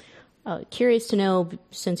uncomfortable. Curious to know,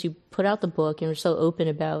 since you put out the book and were so open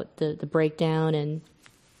about the breakdown and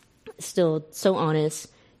still so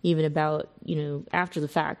honest, even about after the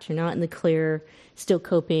fact, you're not in the clear, still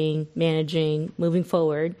coping, managing, moving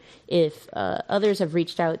forward. If others have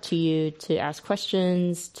reached out to you to ask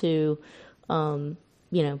questions, to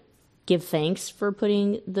give thanks for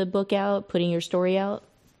putting the book out, putting your story out?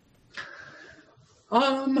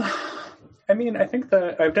 I mean, I think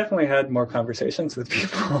that I've definitely had more conversations with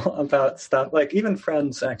people about stuff. Like even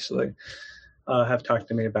friends actually have talked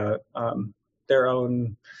to me about their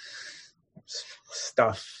own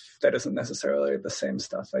stuff that isn't necessarily the same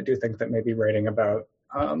stuff. I do think that maybe writing about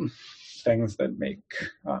things that make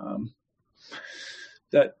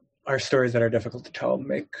that are stories that are difficult to tell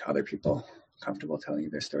make other people comfortable telling you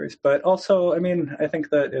their stories. But also, I mean, I think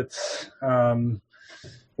that it's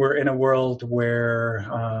we're in a world where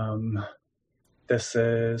this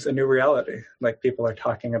is a new reality. Like people are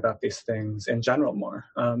talking about these things in general more,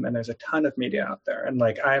 and there's a ton of media out there. And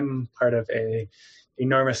like I'm part of a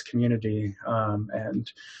enormous community,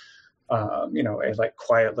 and a like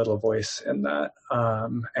quiet little voice in that.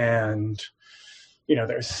 And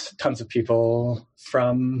there's tons of people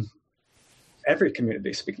from every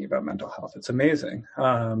community speaking about mental health. It's amazing.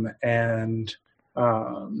 And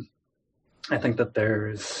I think that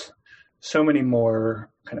there's so many more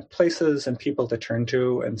kind of places and people to turn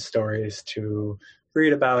to and stories to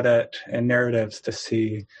read about it and narratives to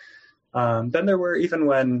see than there were even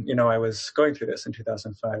when, I was going through this in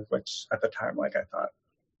 2005, which at the time, like I thought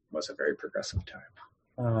was a very progressive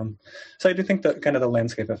time. So I do think that kind of the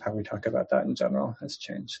landscape of how we talk about that in general has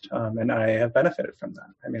changed. And I have benefited from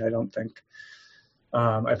that. I mean, I don't think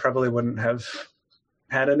I probably wouldn't have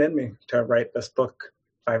had it in me to write this book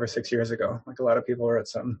 5 or 6 years ago. Like a lot of people wrote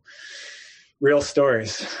some real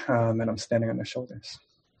stories, and I'm standing on their shoulders.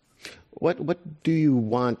 What do you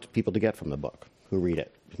want people to get from the book who read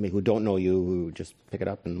it? I mean, who don't know you, who just pick it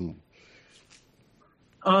up and...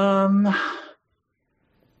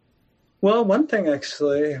 Well, one thing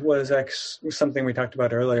actually was something we talked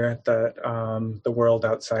about earlier, that the world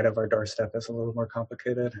outside of our doorstep is a little more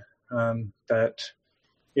complicated. That,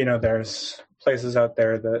 there's places out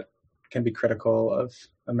there that can be critical of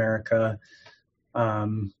America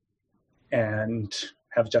and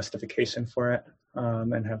have justification for it,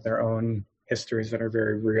 and have their own histories that are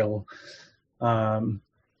very real. And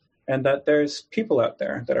that there's people out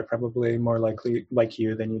there that are probably more likely like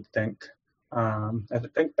you than you'd think. I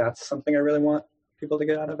think that's something I really want people to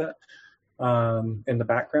get out of it, in the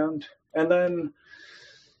background. And then,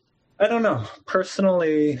 I don't know,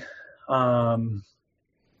 personally,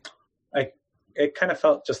 it kind of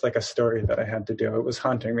felt just like a story that I had to do. It was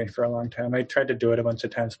haunting me for a long time. I tried to do it a bunch of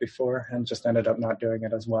times before and just ended up not doing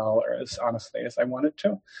it as well or as honestly as I wanted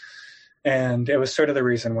to. And it was sort of the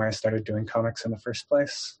reason why I started doing comics in the first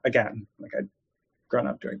place. Again, like I'd grown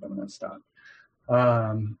up doing them and then stopped.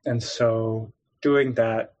 And so doing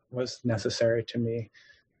that was necessary to me.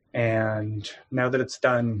 And now that it's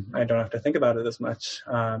done, I don't have to think about it as much,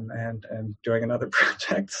 and doing another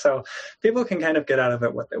project. So people can kind of get out of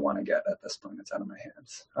it what they want to get at this point. It's out of my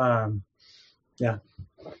hands. Yeah.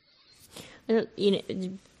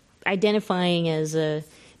 Identifying as a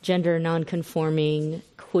gender non-conforming,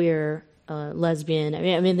 queer, lesbian.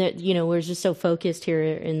 I mean, we're just so focused here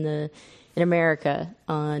in America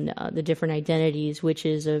on the different identities, which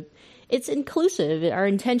is it's inclusive. Our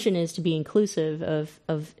intention is to be inclusive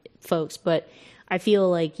of folks, but I feel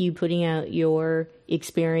like you putting out your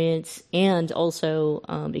experience and also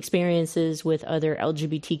experiences with other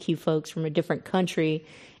LGBTQ folks from a different country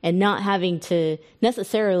and not having to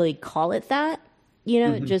necessarily call it that,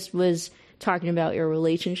 it just was talking about your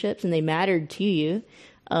relationships and they mattered to you.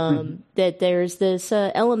 That there's this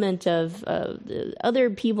element of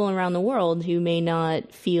other people around the world who may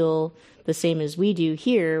not feel the same as we do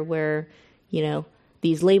here, where,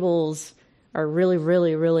 these labels are really,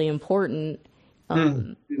 really, really important.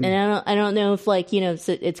 And I don't know if like,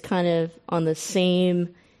 it's kind of on the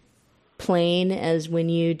same plane as when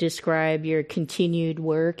you describe your continued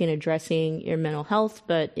work in addressing your mental health,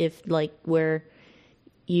 but if like where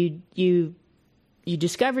you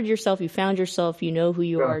discovered yourself, you found yourself, you know who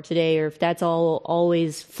you are today, or if that's all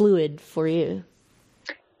always fluid for you.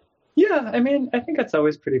 Yeah, I mean, I think it's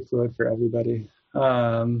always pretty fluid for everybody.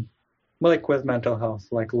 Like with mental health,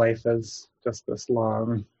 like life is just this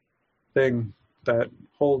long thing that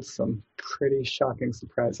holds some pretty shocking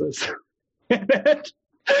surprises in it.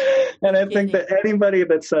 And I think that anybody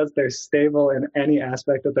that says they're stable in any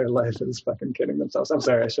aspect of their life is fucking kidding themselves. I'm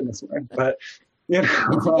sorry, I shouldn't have sworn, but it's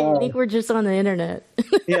okay. I think we're just on the internet.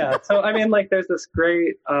 Yeah. So I mean, like, there's this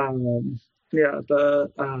great,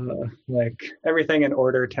 like everything in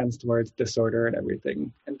order tends towards disorder, and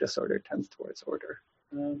everything in disorder tends towards order.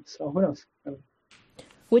 So who knows?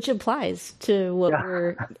 Which applies to what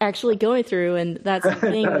we're actually going through, and that's the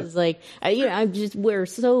thing is like, we're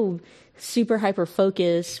so super hyper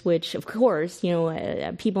focused, which of course,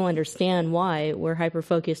 people understand why we're hyper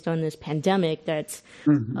focused on this pandemic that's,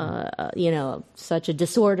 such a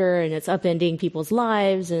disorder, and it's upending people's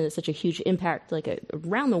lives, and it's such a huge impact, like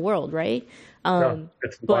around the world, right?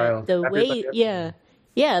 It's but wild. The way,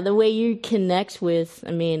 the way you connect with,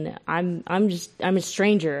 I mean, I'm a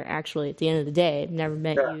stranger actually at the end of the day. I've never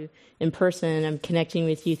met you in person. I'm connecting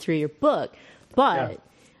with you through your book, but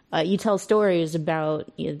you tell stories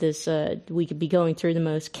about this. We could be going through the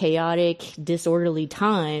most chaotic, disorderly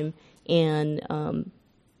time, and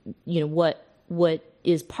what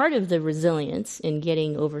is part of the resilience in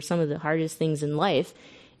getting over some of the hardest things in life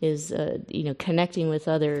is connecting with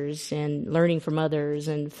others and learning from others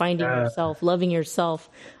and finding yourself, loving yourself.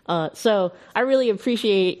 So I really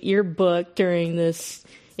appreciate your book during this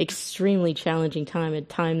extremely challenging time, a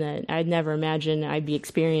time that I'd never imagined I'd be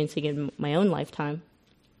experiencing in my own lifetime.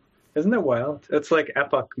 Isn't it wild? It's like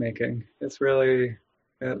epoch making. It's really,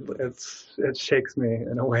 it shakes me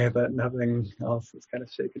in a way that nothing else has kind of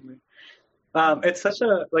shaken me. It's such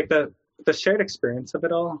a, like the shared experience of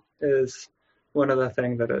it all is one of the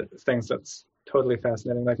things that's totally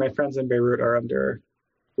fascinating. Like my friends in Beirut are under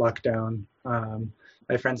lockdown.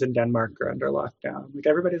 My friends in Denmark are under lockdown. Like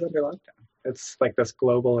everybody's under lockdown. It's like this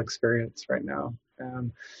global experience right now.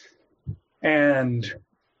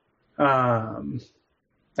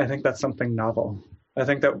 I think that's something novel. I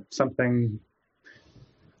think that something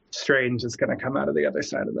strange is going to come out of the other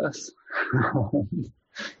side of this.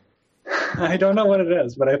 I don't know what it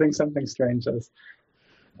is, but I think something strange is.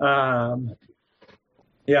 I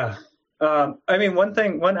mean,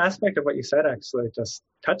 one aspect of what you said actually just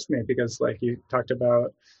touched me, because like you talked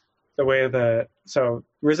about the way that, so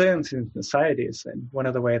resilience in societies, and one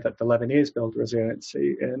of the way that the Lebanese build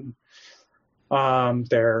resiliency in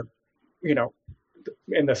their,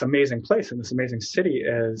 in this amazing place, in this amazing city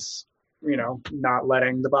is, not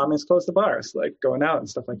letting the bombings close the bars, like going out and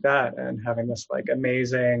stuff like that, and having this like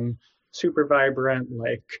amazing, super vibrant,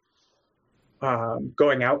 like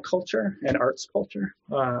going out culture and arts culture.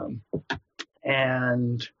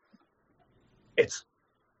 And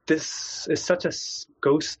this is such a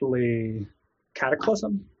ghostly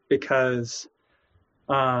cataclysm, because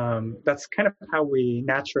that's kind of how we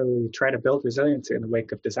naturally try to build resiliency in the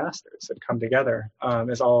wake of disasters and come together,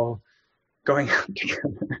 is all going out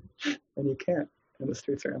together, and you can't, and the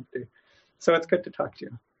streets are empty. So it's good to talk to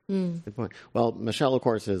you. Good point. Well, Michelle, of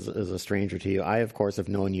course, is a stranger to you. I, of course, have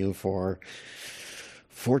known you for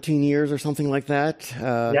 14 years or something like that.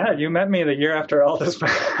 You met me the year after all this.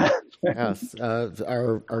 Yes,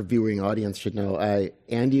 our viewing audience should know.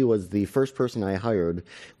 Andy was the first person I hired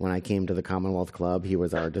when I came to the Commonwealth Club. He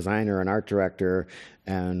was our designer and art director,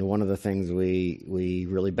 and one of the things we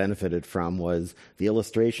really benefited from was the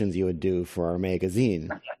illustrations you would do for our magazine,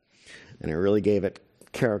 and it really gave it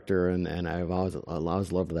character, and I've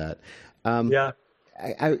always loved that.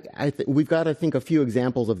 We've got, I think, a few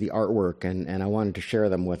examples of the artwork, and I wanted to share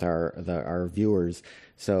them with our viewers.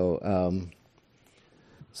 So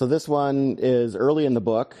this one is early in the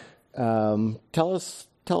book. Tell us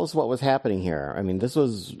what was happening here. I mean,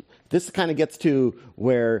 this kind of gets to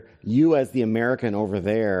where you, as the American over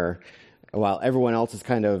there, while everyone else is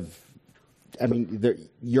kind of, I mean,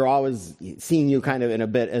 you're always seeing you kind of in a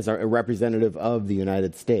bit as a representative of the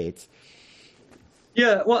United States.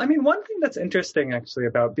 Yeah, well, I mean, one thing that's interesting actually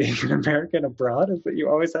about being an American abroad is that you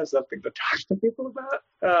always have something to talk to people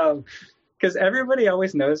about, because everybody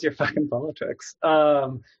always knows your fucking politics,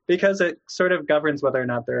 because it sort of governs whether or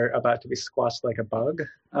not they're about to be squashed like a bug.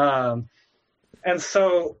 And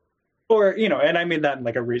so, or, and I mean that in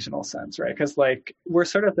like a regional sense, right? Because like we're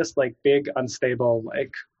sort of this like big, unstable,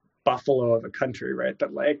 like buffalo of a country, right?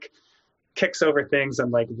 That like kicks over things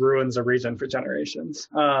and like ruins a region for generations.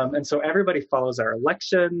 And so everybody follows our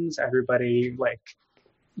elections. Everybody like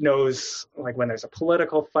knows like when there's a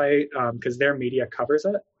political fight, because their media covers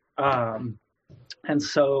it. And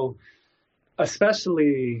so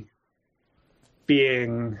especially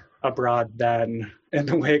being abroad then in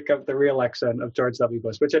the wake of the re-election of George W.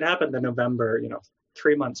 Bush, which had happened in November,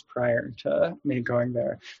 3 months prior to me going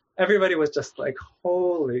there, everybody was just like,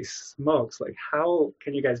 holy smokes, like, how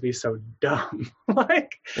can you guys be so dumb?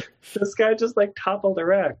 Like, this guy just like toppled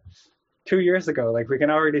Iraq 2 years ago. Like, we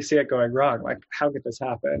can already see it going wrong. Like, how could this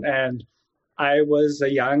happen? And I was a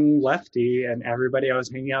young lefty, and everybody I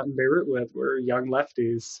was hanging out in Beirut with were young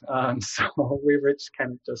lefties. So we were just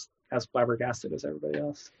kind of just as flabbergasted as everybody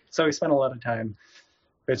else. So we spent a lot of time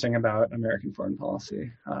bitching about American foreign policy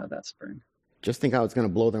that spring. Just think how it's going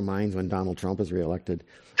to blow their minds when Donald Trump is reelected.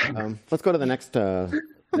 Let's go to the next. You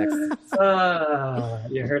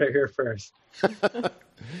heard it here first.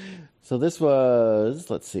 So this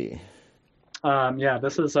was, let's see.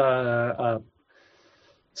 This is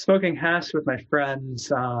smoking hash with my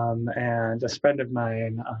friends, and a friend of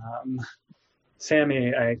mine,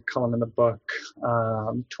 Sammy, I call him in the book,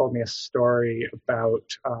 told me a story about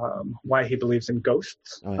why he believes in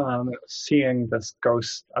ghosts. Seeing this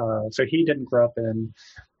ghost. So he didn't grow up in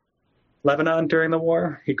Lebanon during the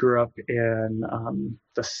war. He grew up in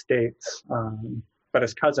the States. But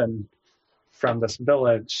his cousin from this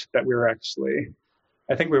village that we were actually,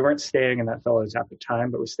 I think we weren't staying in that village at the time,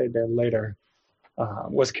 but we stayed there later,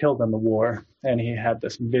 was killed in the war, and he had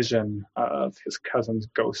this vision of his cousin's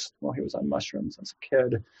ghost while he was on mushrooms as a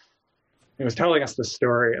kid. He was telling us the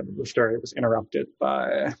story, and the story was interrupted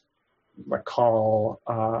by a call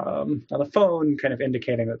on the phone, kind of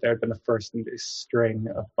indicating that there had been the first in this string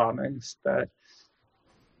of bombings that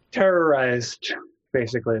terrorized,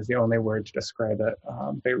 basically is the only word to describe it,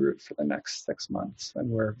 Beirut for the next 6 months,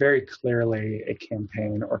 and were very clearly a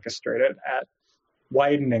campaign orchestrated at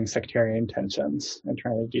widening sectarian tensions and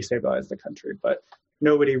trying to destabilize the country. But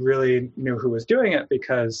nobody really knew who was doing it,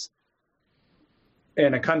 because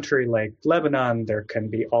in a country like Lebanon, there can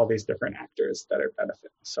be all these different actors that are benefiting.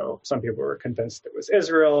 So some people were convinced it was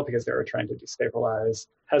Israel because they were trying to destabilize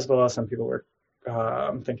Hezbollah. Some people were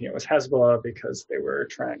thinking it was Hezbollah because they were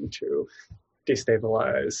trying to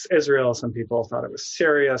destabilize Israel. Some people thought it was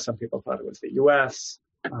Syria. Some people thought it was the US.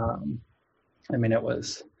 It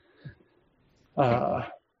was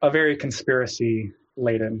a very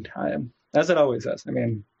conspiracy-laden time, as it always is.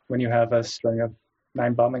 When you have a string of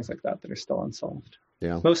 9 bombings like that are still unsolved.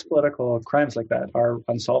 Yeah. Most political crimes like that are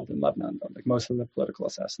unsolved in Lebanon, though, like most of the political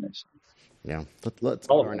assassinations. Yeah. Let's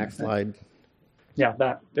go to our next slide. Yeah,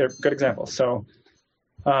 they're good examples. So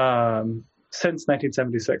since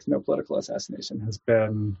 1976, no political assassination has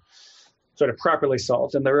been sort of properly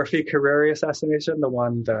solved. And the Rafiq Hariri assassination, the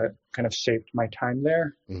one that kind of shaped my time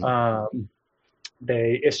there,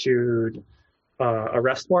 they issued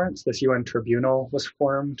arrest warrants. This UN tribunal was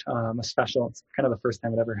formed, it's kind of the first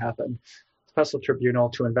time it ever happened, special tribunal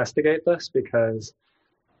to investigate this, because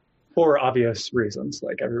for obvious reasons,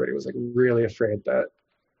 like everybody was like really afraid that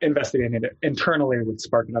investigating it internally would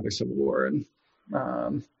spark another civil war and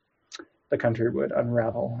the country would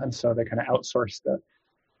unravel. And so they kind of outsourced it.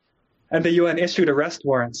 And the UN issued arrest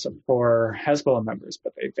warrants for Hezbollah members,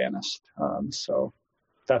 but they vanished. So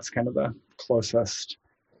that's kind of the closest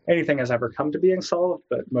anything has ever come to being solved,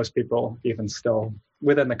 but most people, even still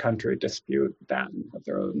within the country, dispute that and have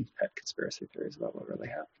their own pet conspiracy theories about what really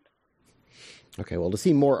happened. Okay, well, to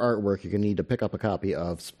see more artwork, you're going to need to pick up a copy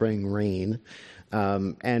of Spring Rain.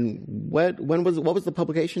 And what was the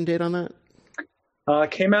publication date on that?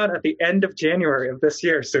 Came out at the end of January of this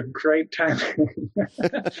year, so great timing.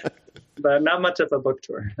 But not much of a book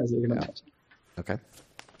tour, as you can imagine. Okay.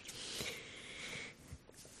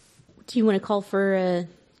 Do you want to call for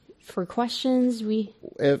questions?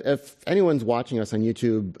 If anyone's watching us on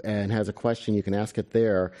YouTube and has a question, you can ask it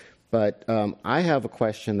there. But I have a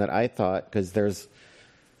question that I thought, because there's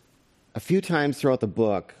a few times throughout the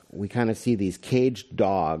book, we kind of see these caged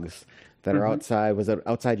dogs that are outside. Was it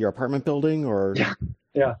outside your apartment building, or?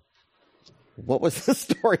 Yeah. What was the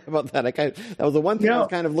story about that? That was the one thing I was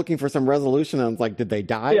kind of looking for some resolution. I was like, did they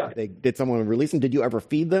die? Yeah. Did someone release them? Did you ever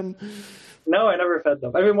feed them? No, I never fed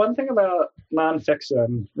them. One thing about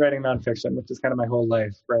nonfiction, writing nonfiction, which is kind of my whole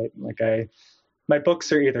life, right? My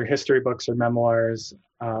books are either history books or memoirs.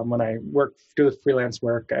 When I do the freelance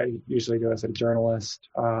work, I usually do as a journalist.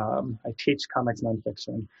 I teach comics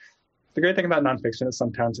nonfiction. The great thing about nonfiction is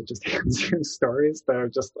sometimes it just hands you stories that are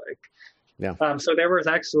just like, so there was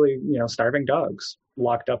actually, starving dogs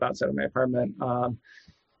locked up outside of my apartment.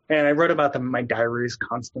 And I wrote about them in my diaries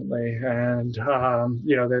constantly. And,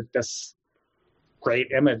 this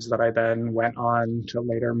great image that I then went on to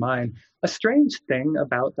later mine. A strange thing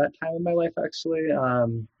about that time in my life, actually, I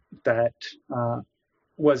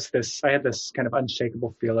had this kind of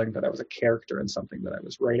unshakable feeling that I was a character in something that I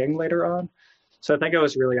was writing later on. So I think I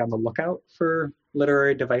was really on the lookout for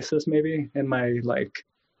literary devices, maybe, in my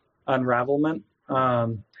unravelment.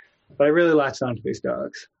 But I really latched onto these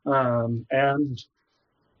dogs. And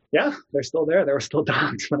yeah, they're still there. There were still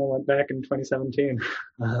dogs when I went back in 2017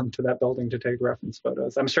 to that building to take reference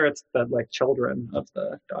photos. I'm sure it's the children of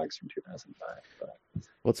the dogs from 2005. But.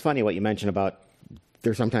 Well, it's funny what you mentioned about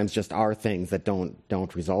there sometimes just are things that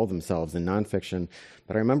don't resolve themselves in nonfiction.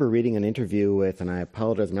 But I remember reading an interview with, and I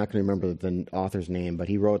apologize, I'm not going to remember the author's name, but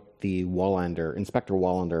he wrote the Inspector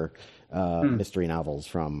Wallander mystery novels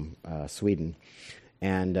from Sweden.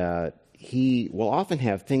 And he will often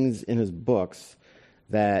have things in his books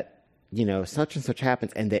that, such and such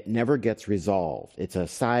happens and that never gets resolved. It's a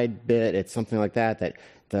side bit, it's something like that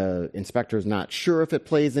the inspector is not sure if it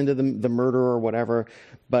plays into the murder or whatever.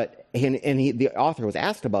 But the author was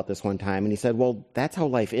asked about this one time, and he said, well, that's how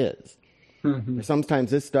life is. Mm-hmm. Sometimes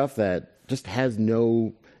this stuff that just has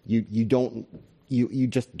no, you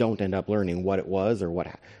just don't end up learning what it was or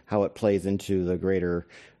how it plays into the greater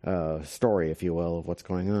story, if you will, of what's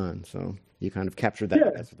going on. So you kind of captured that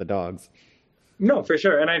as with the dogs. No, for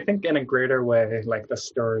sure. And I think in a greater way, the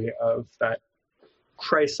story of that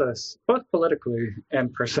crisis, both politically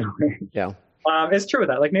and personally, it's true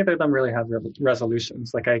that neither of them really have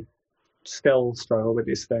resolutions. I still struggle with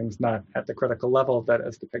these things, not at the critical level that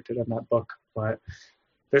is depicted in that book, but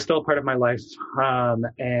they're still a part of my life.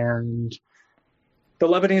 And the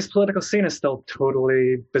Lebanese political scene is still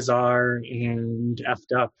totally bizarre and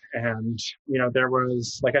effed up. And, there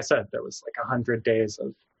was, like I said, 100 days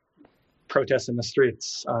of protests in the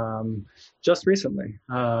streets just recently.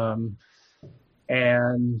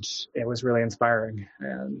 And it was really inspiring.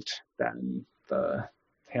 And then the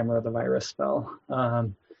hammer of the virus fell.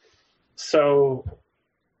 So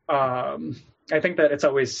I think that it's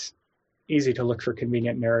always easy to look for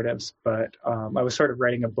convenient narratives, but I was sort of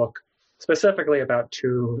writing a book specifically about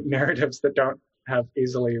two narratives that don't have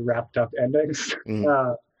easily wrapped up endings.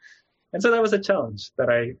 Mm. And so that was a challenge that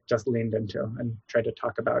I just leaned into and tried to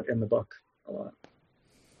talk about in the book a lot.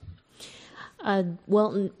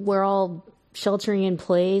 Well, we're all sheltering in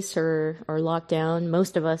place or locked down,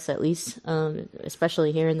 most of us at least,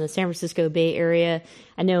 especially here in the San Francisco Bay Area.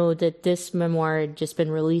 I know that this memoir had just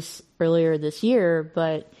been released earlier this year,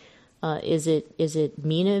 but is it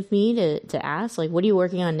mean of me to ask, what are you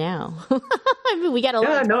working on now? I mean, we got a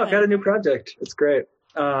lot of time. I've got a new project. It's great.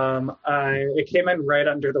 It came in right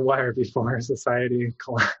under the wire before society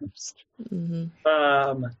collapsed.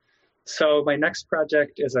 Mm-hmm. So my next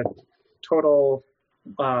project is a total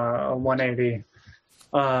 180.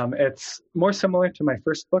 It's more similar to my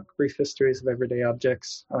first book, Brief Histories of Everyday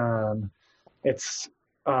Objects. It's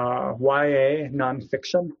YA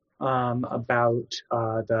nonfiction about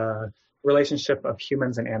the relationship of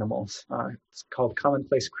humans and animals. It's called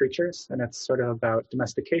Commonplace Creatures, and it's sort of about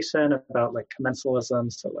domestication, about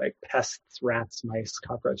commensalism, so pests, rats, mice,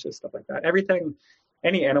 cockroaches, stuff like that.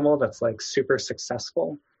 Any animal that's super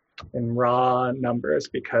successful in raw numbers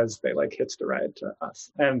because they hitched a ride to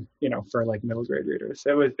us, and for middle grade readers,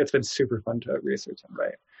 it's been super fun to research and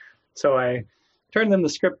write. So I turned in the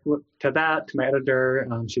script to my editor.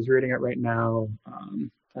 She's reading it right now.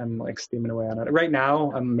 I'm steaming away on it right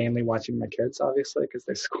now. I'm mainly watching my kids, obviously, because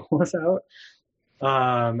their school is out,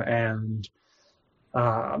 and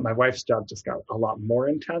my wife's job just got a lot more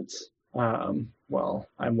intense. Well,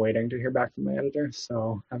 I'm waiting to hear back from my editor.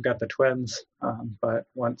 So I've got the twins. But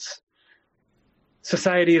once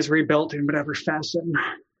society is rebuilt in whatever fashion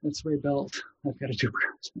it's rebuilt, I've got a new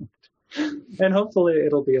project. And hopefully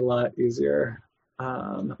it'll be a lot easier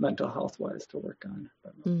mental health wise to work on.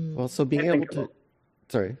 Well, so being able to...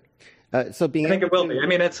 Sorry. I think it will be. I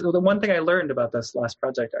mean, it's the one thing I learned about this last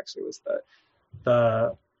project actually was that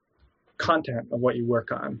the content of what you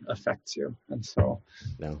work on affects you. And so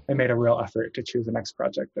I made a real effort to choose the next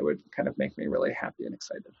project that would kind of make me really happy and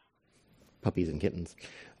excited. Puppies and kittens.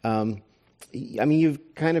 I mean, you've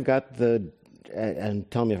kind of got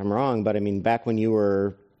and tell me if I'm wrong, but I mean, back when you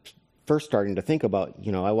were first starting to think about,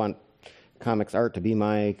 I want comics art to be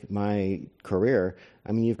my career.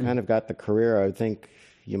 I mean, you've kind of got the career I think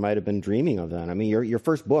you might have been dreaming of then. I mean, your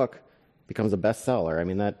first book becomes a bestseller. I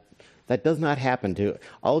mean, that does not happen to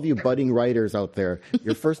all of you budding writers out there.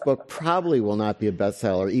 Your first book probably will not be a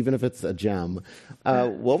bestseller, even if it's a gem.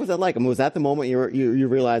 What was that like? I mean, was that the moment you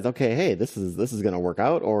realized, okay, hey, this is going to work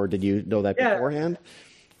out, or did you know that beforehand?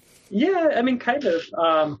 Yeah, I mean, kind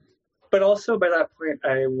of. But also by that point,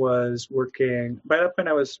 I was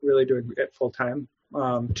really doing it full time,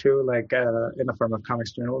 too, like in the form of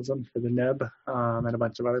comics journalism for the Nib and a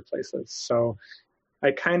bunch of other places. So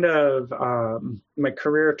I kind of, my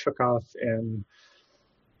career took off in,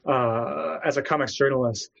 as a comics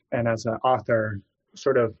journalist and as an author,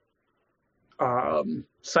 sort of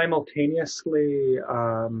simultaneously,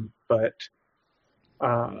 but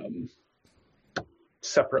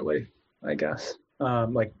separately, I guess.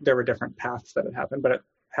 Like there were different paths that had happened, but it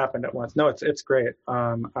happened at once. No, it's great.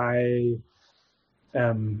 I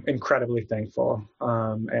am incredibly thankful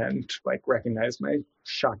and like recognize my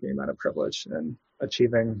shocking amount of privilege in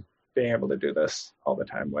being able to do this all the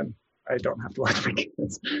time when I don't have to watch my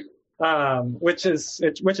kids, which is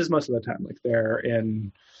most of the time. Like they're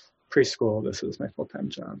in preschool. This is my full-time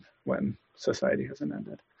job when society hasn't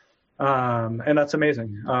ended, and that's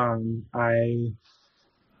amazing. I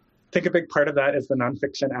think a big part of that is the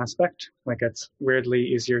nonfiction aspect. Like it's weirdly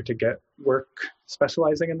easier to get work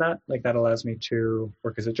specializing in that. Like that allows me to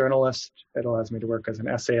work as a journalist. It allows me to work as an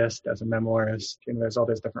essayist, as a memoirist. You know, there's all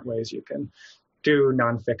these different ways you can do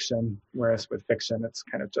nonfiction. Whereas with fiction, it's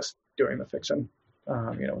kind of just doing the fiction,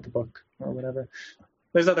 you know, with a book or whatever.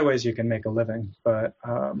 There's other ways you can make a living, but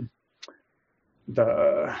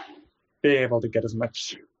the being able to get as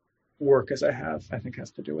much work as I have, I think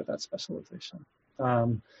has to do with that specialization.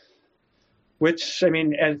 Which, I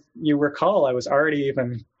mean, as you recall, I was already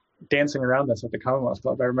even dancing around this at the Commonwealth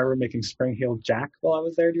Club. I remember making Spring-Heeled Jack while I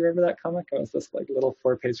was there. Do you remember that comic? It was this like little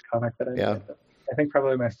 4-page comic that I made. I think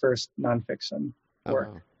probably my first nonfiction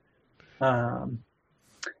work. Yeah,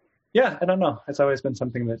 I don't know. It's always been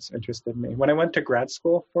something that's interested me. When I went to grad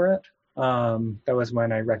school for it, that was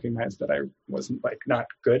when I recognized that I wasn't like not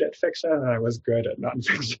good at fiction and I was good at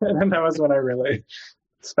nonfiction. And that was when I really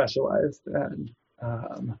specialized. And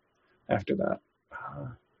after that,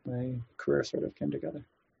 my career sort of came together.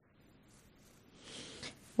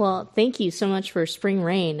 Well, thank you so much for Spring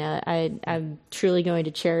Rain. I'm truly going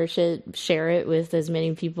to cherish it, share it with as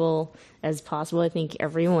many people as possible. I think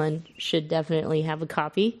everyone should definitely have a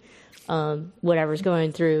copy. Whatever's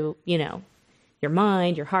going through, you know, your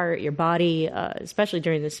mind, your heart, your body, especially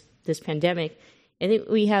during this pandemic. I think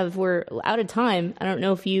we're out of time. I don't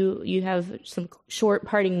know if you have some short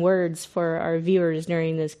parting words for our viewers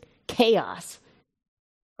during this chaos.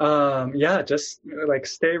 Yeah, just like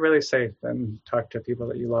stay really safe and talk to people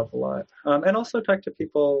that you love a lot. And also talk to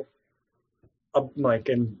people like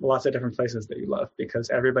in lots of different places that you love, because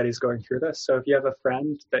everybody's going through this. So if you have a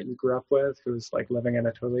friend that you grew up with who's like living in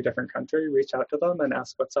a totally different country, reach out to them and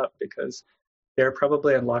ask what's up, because they're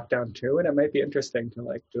probably in lockdown too. And it might be interesting to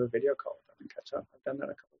like do a video call with them and catch up. I've done that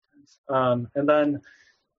a couple of times. And then,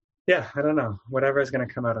 yeah, I don't know, whatever is going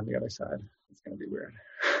to come out on the other side, it's going to be weird.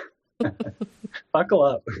 Buckle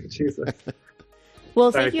up. Jesus.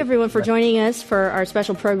 Well, thank you everyone for joining us for our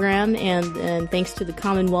special program, and thanks to the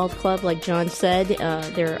Commonwealth Club, like John said,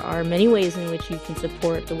 there are many ways in which you can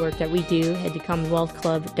support the work that we do. Head to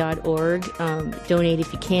commonwealthclub.org, donate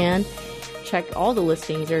if you can. Check all the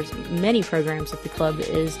listings. There's many programs that the club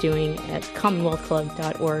is doing at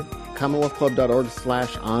commonwealthclub.org.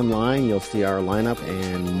 commonwealthclub.org/online. You'll see our lineup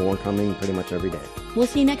and more coming pretty much every day. We'll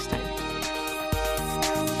see you next time.